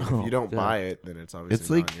 so I mean, if Oh, you don't God. buy it, then it's obviously It's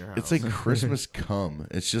like not in your house. it's like Christmas cum.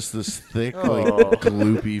 It's just this thick, Oh. like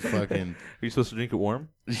gloopy fucking. Are you supposed to drink it warm?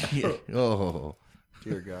 Yeah. Oh,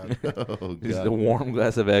 Dear God. oh Just a god. warm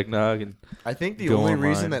glass of eggnog and I think the Go only online.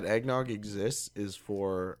 reason that eggnog exists is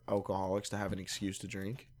for alcoholics to have an excuse to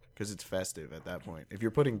drink because it's festive at that point. If you're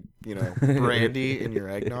putting, brandy in your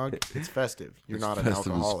eggnog, it's festive. You're It's not an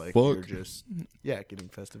festive as alcoholic. fuck. You're just, getting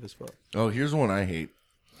festive as fuck. Oh, here's one I hate.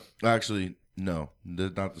 Actually, no,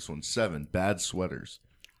 not this one. 7, bad sweaters.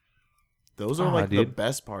 Those are Ah, like the dude.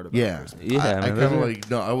 best part about Yeah, Christmas. Yeah, I man, kind those of are- like.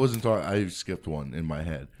 No, I wasn't talking. I skipped one in my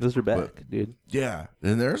head. those are back, dude. Yeah,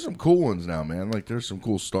 and there are some cool ones now, man. Like there's some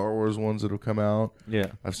cool Star Wars ones that have come out.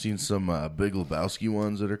 Yeah. I've seen some Big Lebowski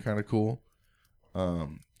ones that are kind of cool.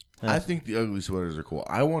 I think the ugly sweaters are cool.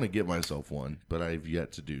 I want to get myself one, but I've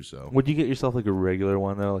yet to do so. Would you get yourself like a regular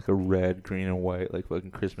one though, like a red, green, and white, like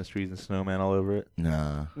fucking Christmas trees and snowman all over it?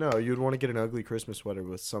 Nah. No, you'd want to get an ugly Christmas sweater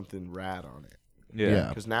with something rad on it. Yeah.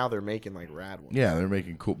 Because now they're making like rad ones. Yeah, they're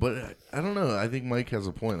making cool, but I don't know. I think Mike has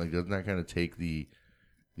a point. Like, doesn't that kind of take the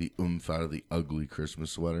oomph out of the ugly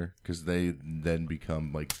Christmas sweater? Because they then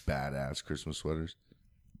become like badass Christmas sweaters.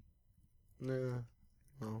 Nah.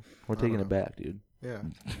 Well, We're I taking don't it know. back, dude. Yeah.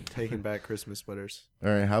 Taking back Christmas sweaters. All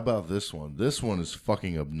right, how about this one? This one is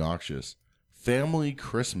fucking obnoxious. Family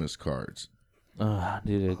Christmas cards.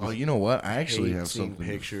 Dude. Oh, you know what? I actually Hate have seeing something.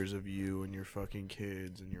 pictures of you and your fucking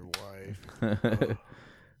kids and your wife.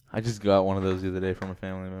 I just got one of those the other day from a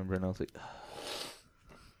family member, and I was like,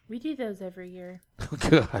 We do those every year. oh,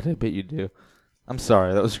 God, I bet you do. I'm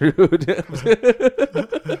sorry, that was rude.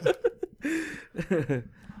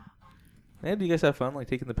 Man, do you guys have fun, like,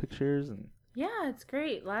 taking the pictures? And Yeah, it's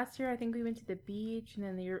great. Last year, I think we went to the beach, and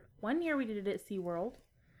then one year we did it at SeaWorld.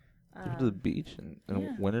 took to the beach in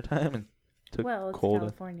yeah. wintertime and took Well, it's cold.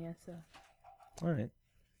 California, so. All right.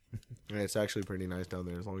 Yeah, it's actually pretty nice down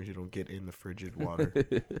there as long as you don't get in the frigid water.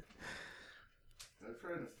 Did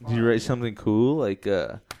you write something cool, like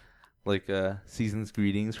season's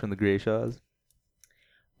greetings from the Grayshaws?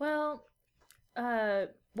 Well,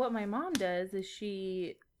 what my mom does is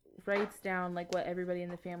she writes down like what everybody in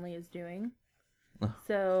the family is doing.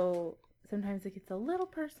 So sometimes it gets a little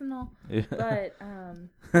personal, Yeah. but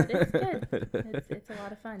it's good. It's a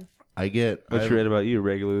lot of fun. I get. What's read about you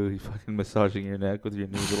regularly fucking massaging your neck with your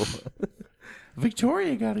new little.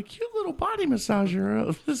 Victoria got a cute little body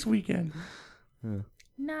massager this weekend.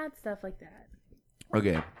 Not stuff like that.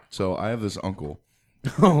 Okay, so I have this uncle.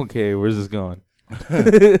 Okay, where's this going? like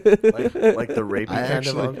the rapey kind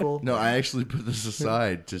of uncle? No, I actually put this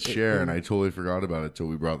aside to share, and I totally forgot about it till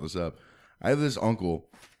we brought this up. I have this uncle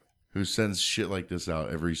who sends shit like this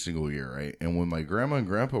out every single year, right? And when my grandma and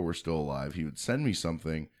grandpa were still alive, he would send me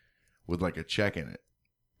something with like a check in it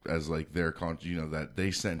as like their that they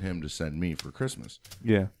sent him to send me for Christmas.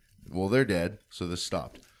 Yeah. Well, they're dead, so this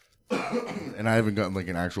stopped. And I haven't gotten like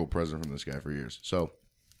an actual present from this guy for years. So,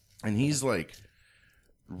 and he's like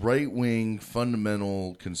right-wing,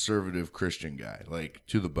 fundamental, conservative Christian guy, like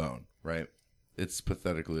to the bone, right? It's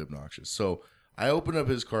pathetically obnoxious. So I opened up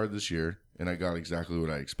his card this year, and I got exactly what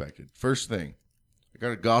I expected. First thing, I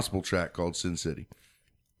got a gospel track called Sin City.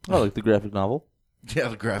 Oh, like the graphic novel? Yeah,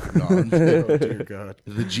 the graphic novel. Oh, dear God.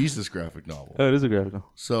 The Jesus graphic novel. Oh, it is a graphic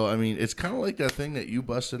novel. So, I mean, it's kind of like that thing that you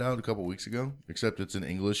busted out a couple weeks ago, except it's in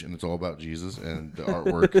English, and it's all about Jesus, and the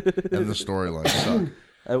artwork and the storyline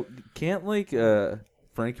suck. Can't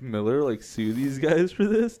Frank Miller like sue these guys for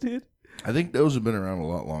this, dude? I think those have been around a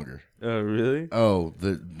lot longer. Oh, really? Oh,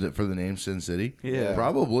 the for the name Sin City? Yeah.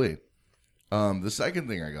 Probably. The second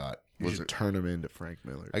thing I got You was should turn him into Frank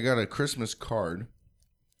Miller. I got a Christmas card.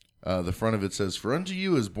 The front of it says, "For unto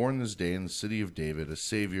you is born this day in the city of David a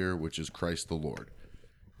Savior, which is Christ the Lord."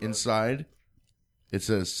 Inside, it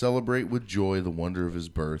says, "Celebrate with joy the wonder of his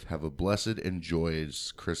birth. Have a blessed and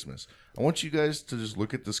joyous Christmas." I want you guys to just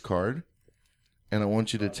look at this card and I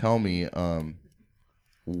want you to tell me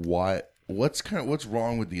what's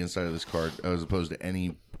wrong with the inside of this card as opposed to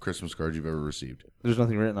any Christmas card you've ever received. There's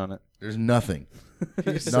nothing written on it. There's nothing.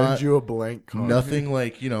 He sends you a blank card. Nothing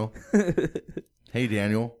like, hey,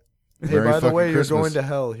 Daniel. Hey, by the way, you're going to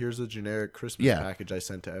hell. Here's a generic Christmas package I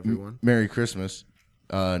sent to everyone. Merry Christmas.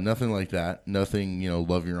 Nothing like that. Nothing,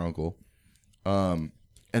 love your uncle. And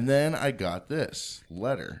then I got this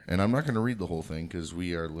letter. And I'm not going to read the whole thing because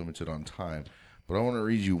we are limited on time. But I want to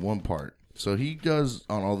read you one part. So he goes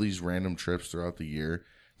on all these random trips throughout the year.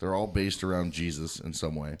 They're all based around Jesus in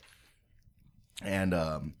some way. And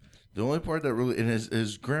the only part that really... And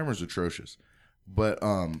his grammar's atrocious. But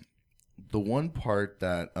the one part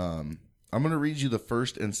that... I'm going to read you the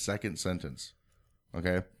first and second sentence.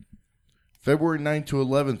 Okay? February 9th to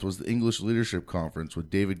 11th was the English Leadership Conference with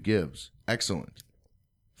David Gibbs. Excellent.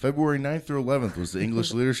 February 9th through 11th was the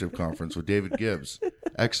English Leadership Conference with David Gibbs.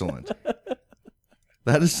 Excellent.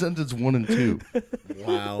 That is sentence 1 and 2.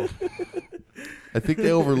 Wow. I think they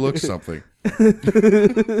overlooked something.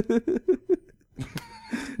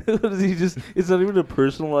 What is he just? It's not even a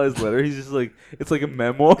personalized letter. He's just like, it's like a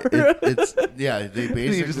memoir. They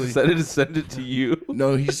basically He just decided to send it to you.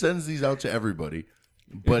 No, he sends these out to everybody,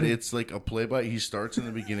 but it's like a play-by. He starts in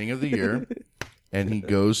the beginning of the year, and he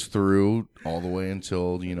goes through all the way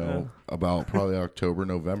until about probably October,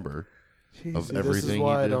 November of everything. This is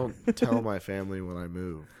why I don't tell my family when I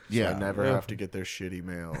move. So I never Yeah. have to get their shitty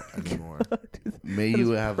mail anymore. May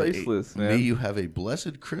you have priceless, man. May you have a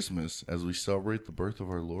blessed Christmas as we celebrate the birth of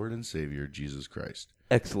our Lord and Savior Jesus Christ.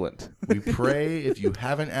 Excellent. We pray if you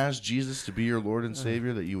haven't asked Jesus to be your Lord and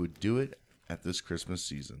Savior that you would do it at this Christmas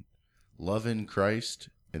season. Love in Christ,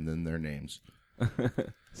 and then their names.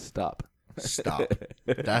 Stop.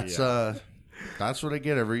 That's what I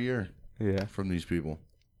get every year. Yeah. From these people,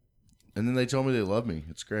 and then they tell me they love me.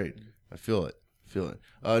 It's great. I feel it.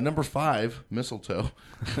 Number 5, mistletoe.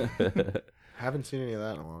 Haven't seen any of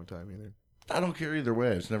that in a long time either. I don't care either way.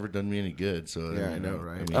 It's never done me any good. So yeah, I know,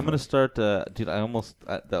 right? I mean, I'm gonna start. Dude,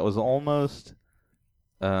 that was almost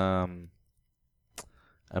a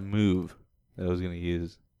move that I was gonna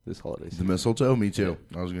use this holiday season. The mistletoe, me too.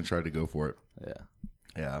 I was gonna try to go for it.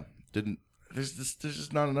 Yeah. Didn't. There's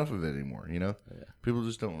just not enough of it anymore. Yeah. People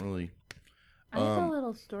just don't really. I have a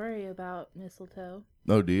little story about mistletoe.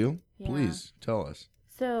 Oh, do you? Yeah. Please tell us.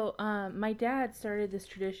 So, my dad started this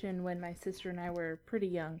tradition when my sister and I were pretty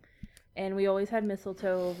young, and we always had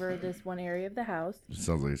mistletoe over this one area of the house. It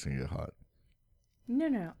sounds like it's gonna get hot.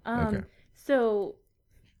 No. Okay. So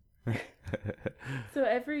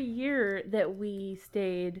every year that we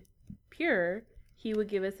stayed pure, he would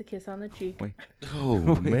give us a kiss on the cheek. Wait.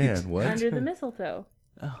 Oh man, what? Under the mistletoe.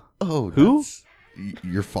 Oh, who?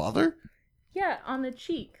 Your father? Yeah, on the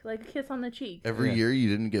cheek, like a kiss on the cheek. Every year you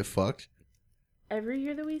didn't get fucked? Every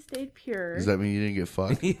year that we stayed pure. Does that mean you didn't get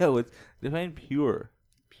fucked? Yeah, what's define pure?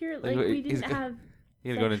 Pure, like we didn't have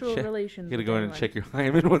you gotta sexual go and relations. You gotta with go in and anyone. check your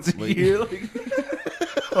hymen once a year. Like,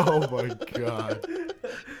 Oh my god.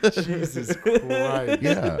 Jesus Christ.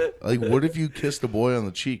 Yeah. Like, what if you kissed a boy on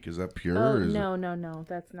the cheek? Is that pure? Oh or is no,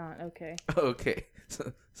 that's not okay. okay.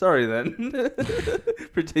 Sorry then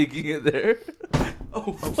for taking it there.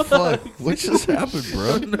 Oh fuck! What just happened,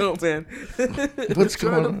 bro? No, man. What's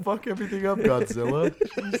Trying going to on? fuck everything up, Godzilla.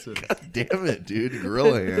 Jesus. Damn it, dude!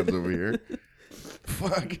 Gorilla hands over here.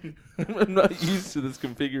 Fuck! I'm not used to this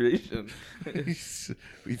configuration.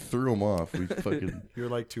 We threw him off. We fucking. You're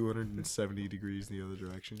like 270 degrees in the other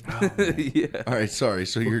direction. Yeah. All right, sorry.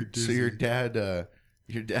 So your dizzy. your dad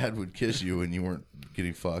would kiss you when you weren't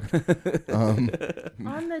getting fucked. On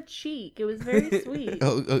the cheek. It was very sweet.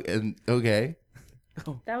 And okay.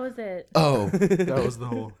 That was it. Oh, That was the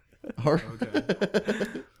whole.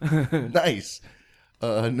 okay. Nice.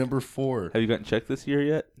 Number 4. Have you gotten checked this year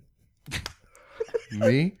yet?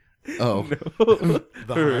 Me? Oh, The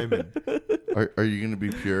hymen. are you gonna be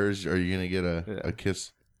pure? Are you gonna get a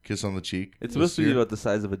kiss on the cheek? It's this supposed to be year? about the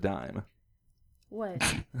size of a dime. What?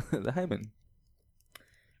 The hymen.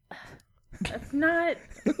 That's not.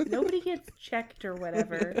 Nobody gets checked or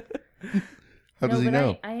whatever. How does he but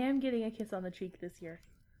know? I am getting a kiss on the cheek this year.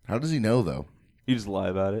 How does he know though? You just lie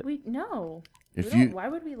about it. No. If We you don't- why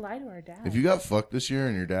would we lie to our dad? if you got fucked this year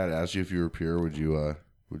and your dad asked you if you were pure, would you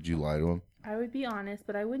lie to him? I would be honest,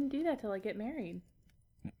 but I wouldn't do that till I get married.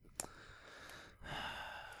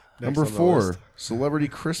 Number on the 4, list. celebrity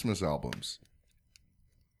Christmas albums.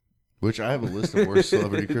 Which I have a list of worst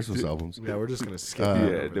celebrity Christmas albums. Yeah, we're just gonna skip. Uh,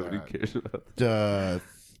 over Yeah, nobody that. cares about that.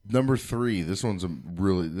 Number 3, this one's I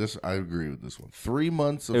agree with this one. 3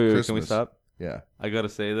 months of Wait, Christmas. can we stop? Yeah. I gotta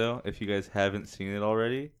say though, if you guys haven't seen it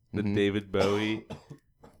already, the Mhm. David Bowie,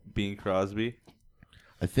 Bing Crosby.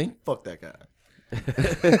 I think Fuck that guy.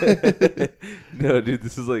 No, dude,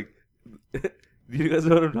 this is like. Do you guys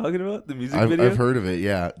know what I'm talking about? The music I've video? heard of it.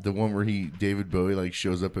 Yeah, the one where David Bowie like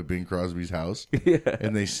shows up at Bing Crosby's house. Yeah.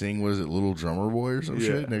 And they sing, was it Little Drummer Boy or some Yeah.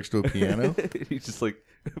 shit next to a piano? He's just like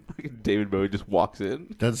fucking David Bowie just walks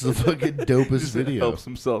in. That's the fucking dopest Just video. helps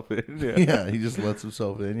himself in. Yeah. Yeah, he just lets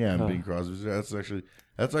himself in. Yeah, and Bing Crosby's. That's actually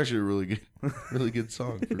a really good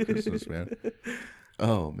song for Christmas, man.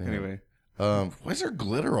 Oh man. Anyway, why is there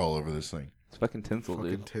glitter all over this thing? it's fucking tinsel,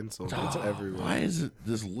 Fucking dude. tinsel. It's everywhere. Why is it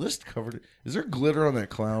this list covered? Is there glitter on that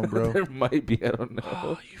clown, bro? There might be. I don't know.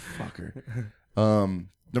 Oh, you fucker.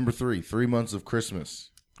 Number 3 months of Christmas.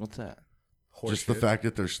 What's that? Just the fact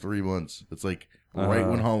that there's 3 months. It's like right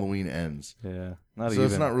when Halloween ends. Yeah, not So even.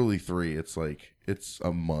 it's not really 3. It's like it's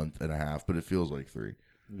a month and a half, but it feels like 3.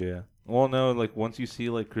 Yeah. Well, no, like once you see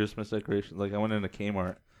like Christmas decorations, like I went into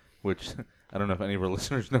Kmart, which I don't know if any of our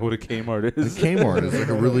listeners know what a Kmart is. The Kmart is like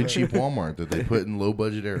a really cheap Walmart that they put in low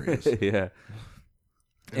budget areas. Yeah.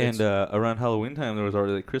 And around Halloween time, there was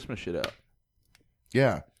already like Christmas shit out.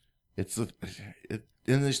 Yeah, and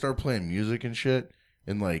they start playing music and shit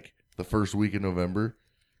in like the first week of November,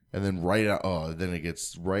 and then then it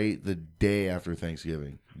gets right the day after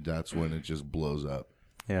Thanksgiving. That's when it just blows up.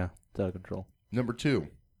 Yeah, it's out of control. Number 2,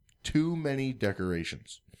 too many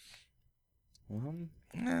decorations.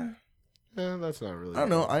 That's not really. I don't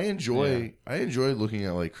know. I enjoy looking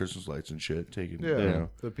at like Christmas lights and shit. Yeah,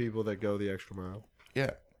 the people that go the extra mile.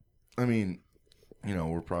 Yeah, I mean,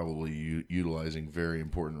 we're probably utilizing very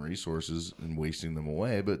important resources and wasting them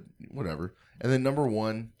away, but whatever. And then number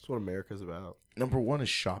 1, That's what America's about. number 1 is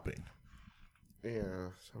shopping. Yeah,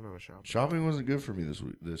 I'm not a shopper. Shopping wasn't good for me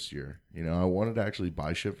this year. I wanted to actually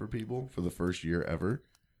buy shit for people for the first year ever,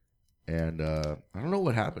 and I don't know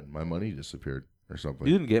what happened. My money disappeared or something.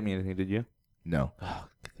 You didn't get me anything, did you? No. Oh,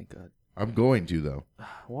 thank God. I'm going to though.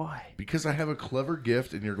 Why? Because I have a clever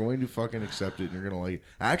gift, and you're going to fucking accept it, and you're gonna like it.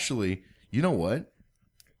 Actually, you know what?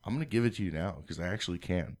 I'm gonna give it to you now because I actually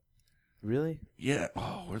can. Really? Yeah.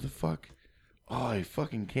 Oh, where the fuck? Oh, I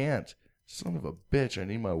fucking can't. Son of a bitch! I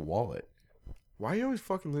need my wallet. Why are you always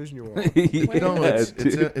fucking losing your wallet? No,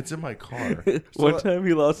 it's in my car. One time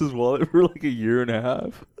he lost his wallet for like a year and a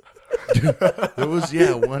half. There was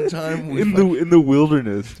one time in the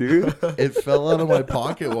wilderness, dude. It fell out of my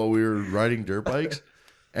pocket while we were riding dirt bikes,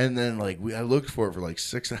 and then I looked for it for like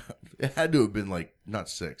 6 hours. It had to have been like not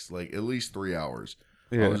 6, like at least 3 hours.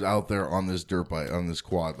 Yeah. I was out there on this dirt bike, on this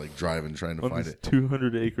quad, like driving, trying to find it.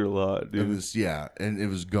 200-acre lot, dude. And it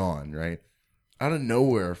was gone, right? Out of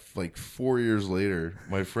nowhere, like 4 years later,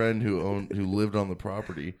 my friend who lived on the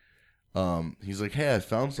property, he's like, "Hey, I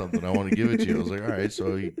found something. I want to give it to you." I was like, "All right."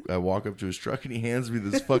 So I walk up to his truck and he hands me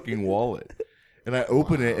this fucking wallet, and I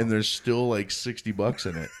open it and there's still like $60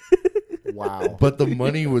 in it. Wow. But the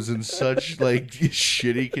money was in such like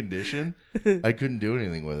shitty condition, I couldn't do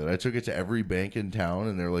anything with it. I took it to every bank in town,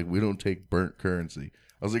 and they're like, "We don't take burnt currency."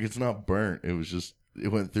 I was like, "It's not burnt. It was just it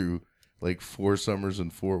went through like 4 summers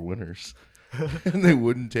and 4 winters." And they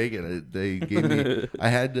wouldn't take it. They gave me.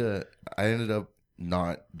 I ended up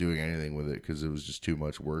not doing anything with it because it was just too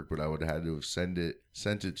much work. But I would have had to have sent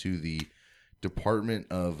it to the Department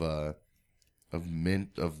of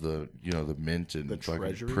Mint of the mint and the fucking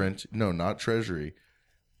Treasury? print. No, not Treasury.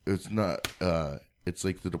 It's not. It's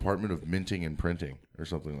like the Department of Minting and Printing or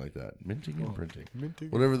something like that. Minting and Printing.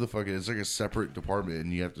 Whatever the fuck it is. It's like a separate department,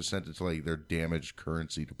 and you have to send it to like their damaged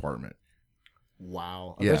currency department.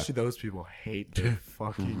 Wow. I Yeah. bet you those people hate their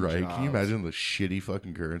fucking Right. jobs. Can you imagine the shitty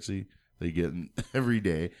fucking currency they get every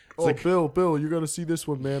day? It's Oh, like, Bill, you gotta see this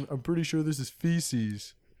one, man. I'm pretty sure this is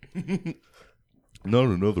feces. not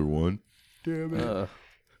another one. Damn it.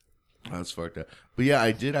 That's fucked up. But yeah,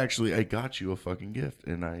 I got you a fucking gift,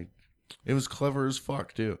 and it was clever as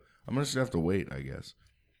fuck too. I'm just gonna have to wait, I guess.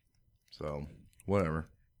 So, whatever.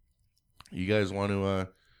 You guys want to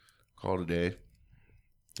call it a day?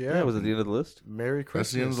 Yeah, was it the end of the list? Merry Christmas.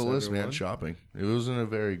 That's the end of the list, everyone. man. Shopping. It wasn't a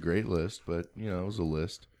very great list, but it was a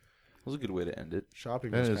list. It was a good way to end it.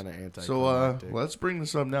 Shopping It was is. kind of anti. So let's bring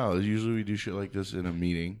this up now. Usually we do shit like this in a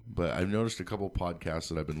meeting, but I've noticed a couple podcasts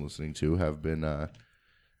that I've been listening to have been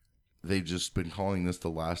they've just been calling this the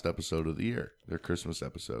last episode of the year, their Christmas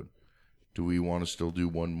episode. Do we want to still do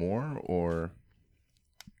one more, or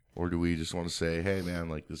do we just want to say, hey man,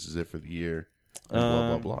 like this is it for the year, and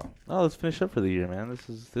blah blah blah? Oh, let's finish up for the year, man. This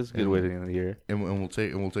is a good way to end the year. And we'll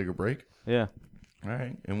take a break. Yeah. All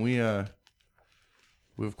right, and we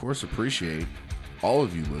of course appreciate all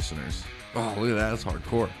of you listeners. Oh, look at that, that's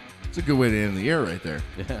hardcore. It's a good way to end the year right there.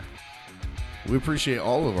 Yeah. We appreciate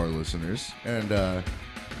all of our listeners, and do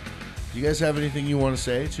you guys have anything you want to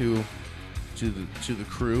say to to the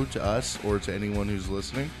crew, to us, or to anyone who's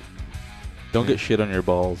listening. Don't get shit on your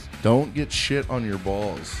balls. Don't get shit on your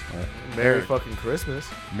balls. Merry fucking Christmas.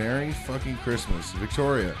 Merry fucking Christmas.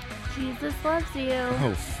 Victoria. Jesus loves you.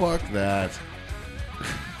 Oh, fuck that.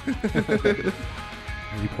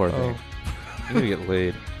 You poor thing. You need to get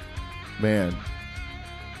laid. Man.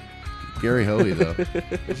 Gary Hoey, though.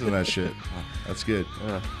 Listen to that shit. That's good.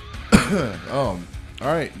 All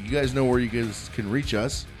right. You guys know where you guys can reach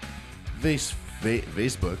us.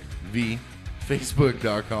 Facebook.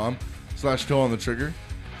 Facebook.com/Toe on the Trigger.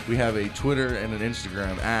 We have a Twitter and an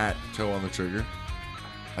Instagram at Toe on the Trigger.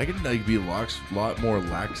 I can be a lot more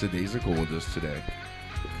lackadaisical with this today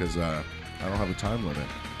because I don't have a time limit.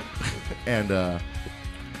 And you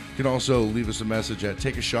can also leave us a message at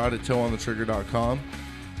takeashot@toeonthetrigger.com.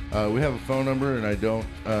 We have a phone number, and I don't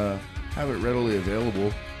have it readily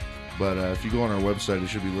available. But if you go on our website, it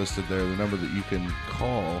should be listed there, the number that you can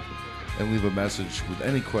call and leave a message with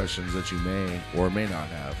any questions that you may or may not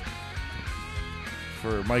have.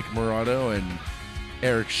 For Mike Morado and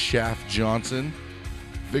Eric Shaft Johnson,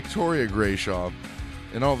 Victoria Grayshaw,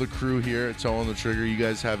 and all the crew here at Toe on the Trigger, you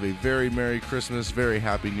guys have a very Merry Christmas, very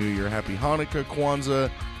Happy New Year, Happy Hanukkah, Kwanzaa,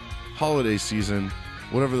 holiday season,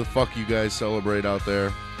 whatever the fuck you guys celebrate out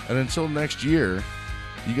there. And until next year,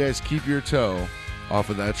 you guys keep your toe off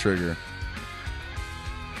of that trigger.